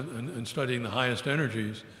universe and studying the highest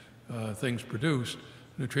energies things produced,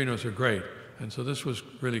 neutrinos are great. And so this was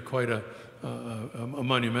really quite a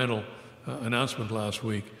monumental announcement last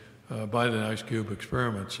week by the Ice Cube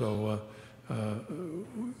experiment. So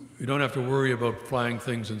you don't have to worry about flying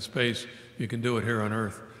things in space. You can do it here on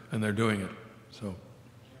Earth, and they're doing it. So,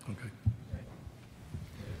 okay.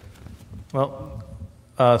 Well,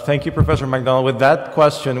 thank you, Professor McDonald. With that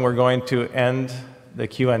question, we're going to end the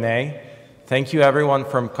Q&A. Thank you, everyone,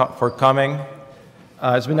 for coming.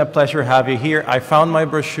 It's been a pleasure to have you here. I found my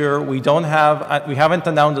brochure. We haven't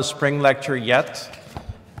announced the spring lecture yet,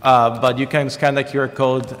 but you can scan the QR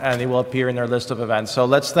code and it will appear in our list of events. So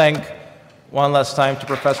let's thank one last time to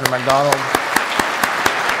Professor McDonald.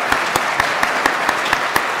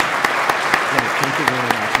 Thank you very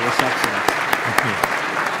much. It was excellent. Thank you.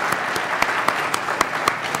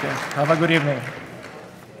 Okay. Have a good evening.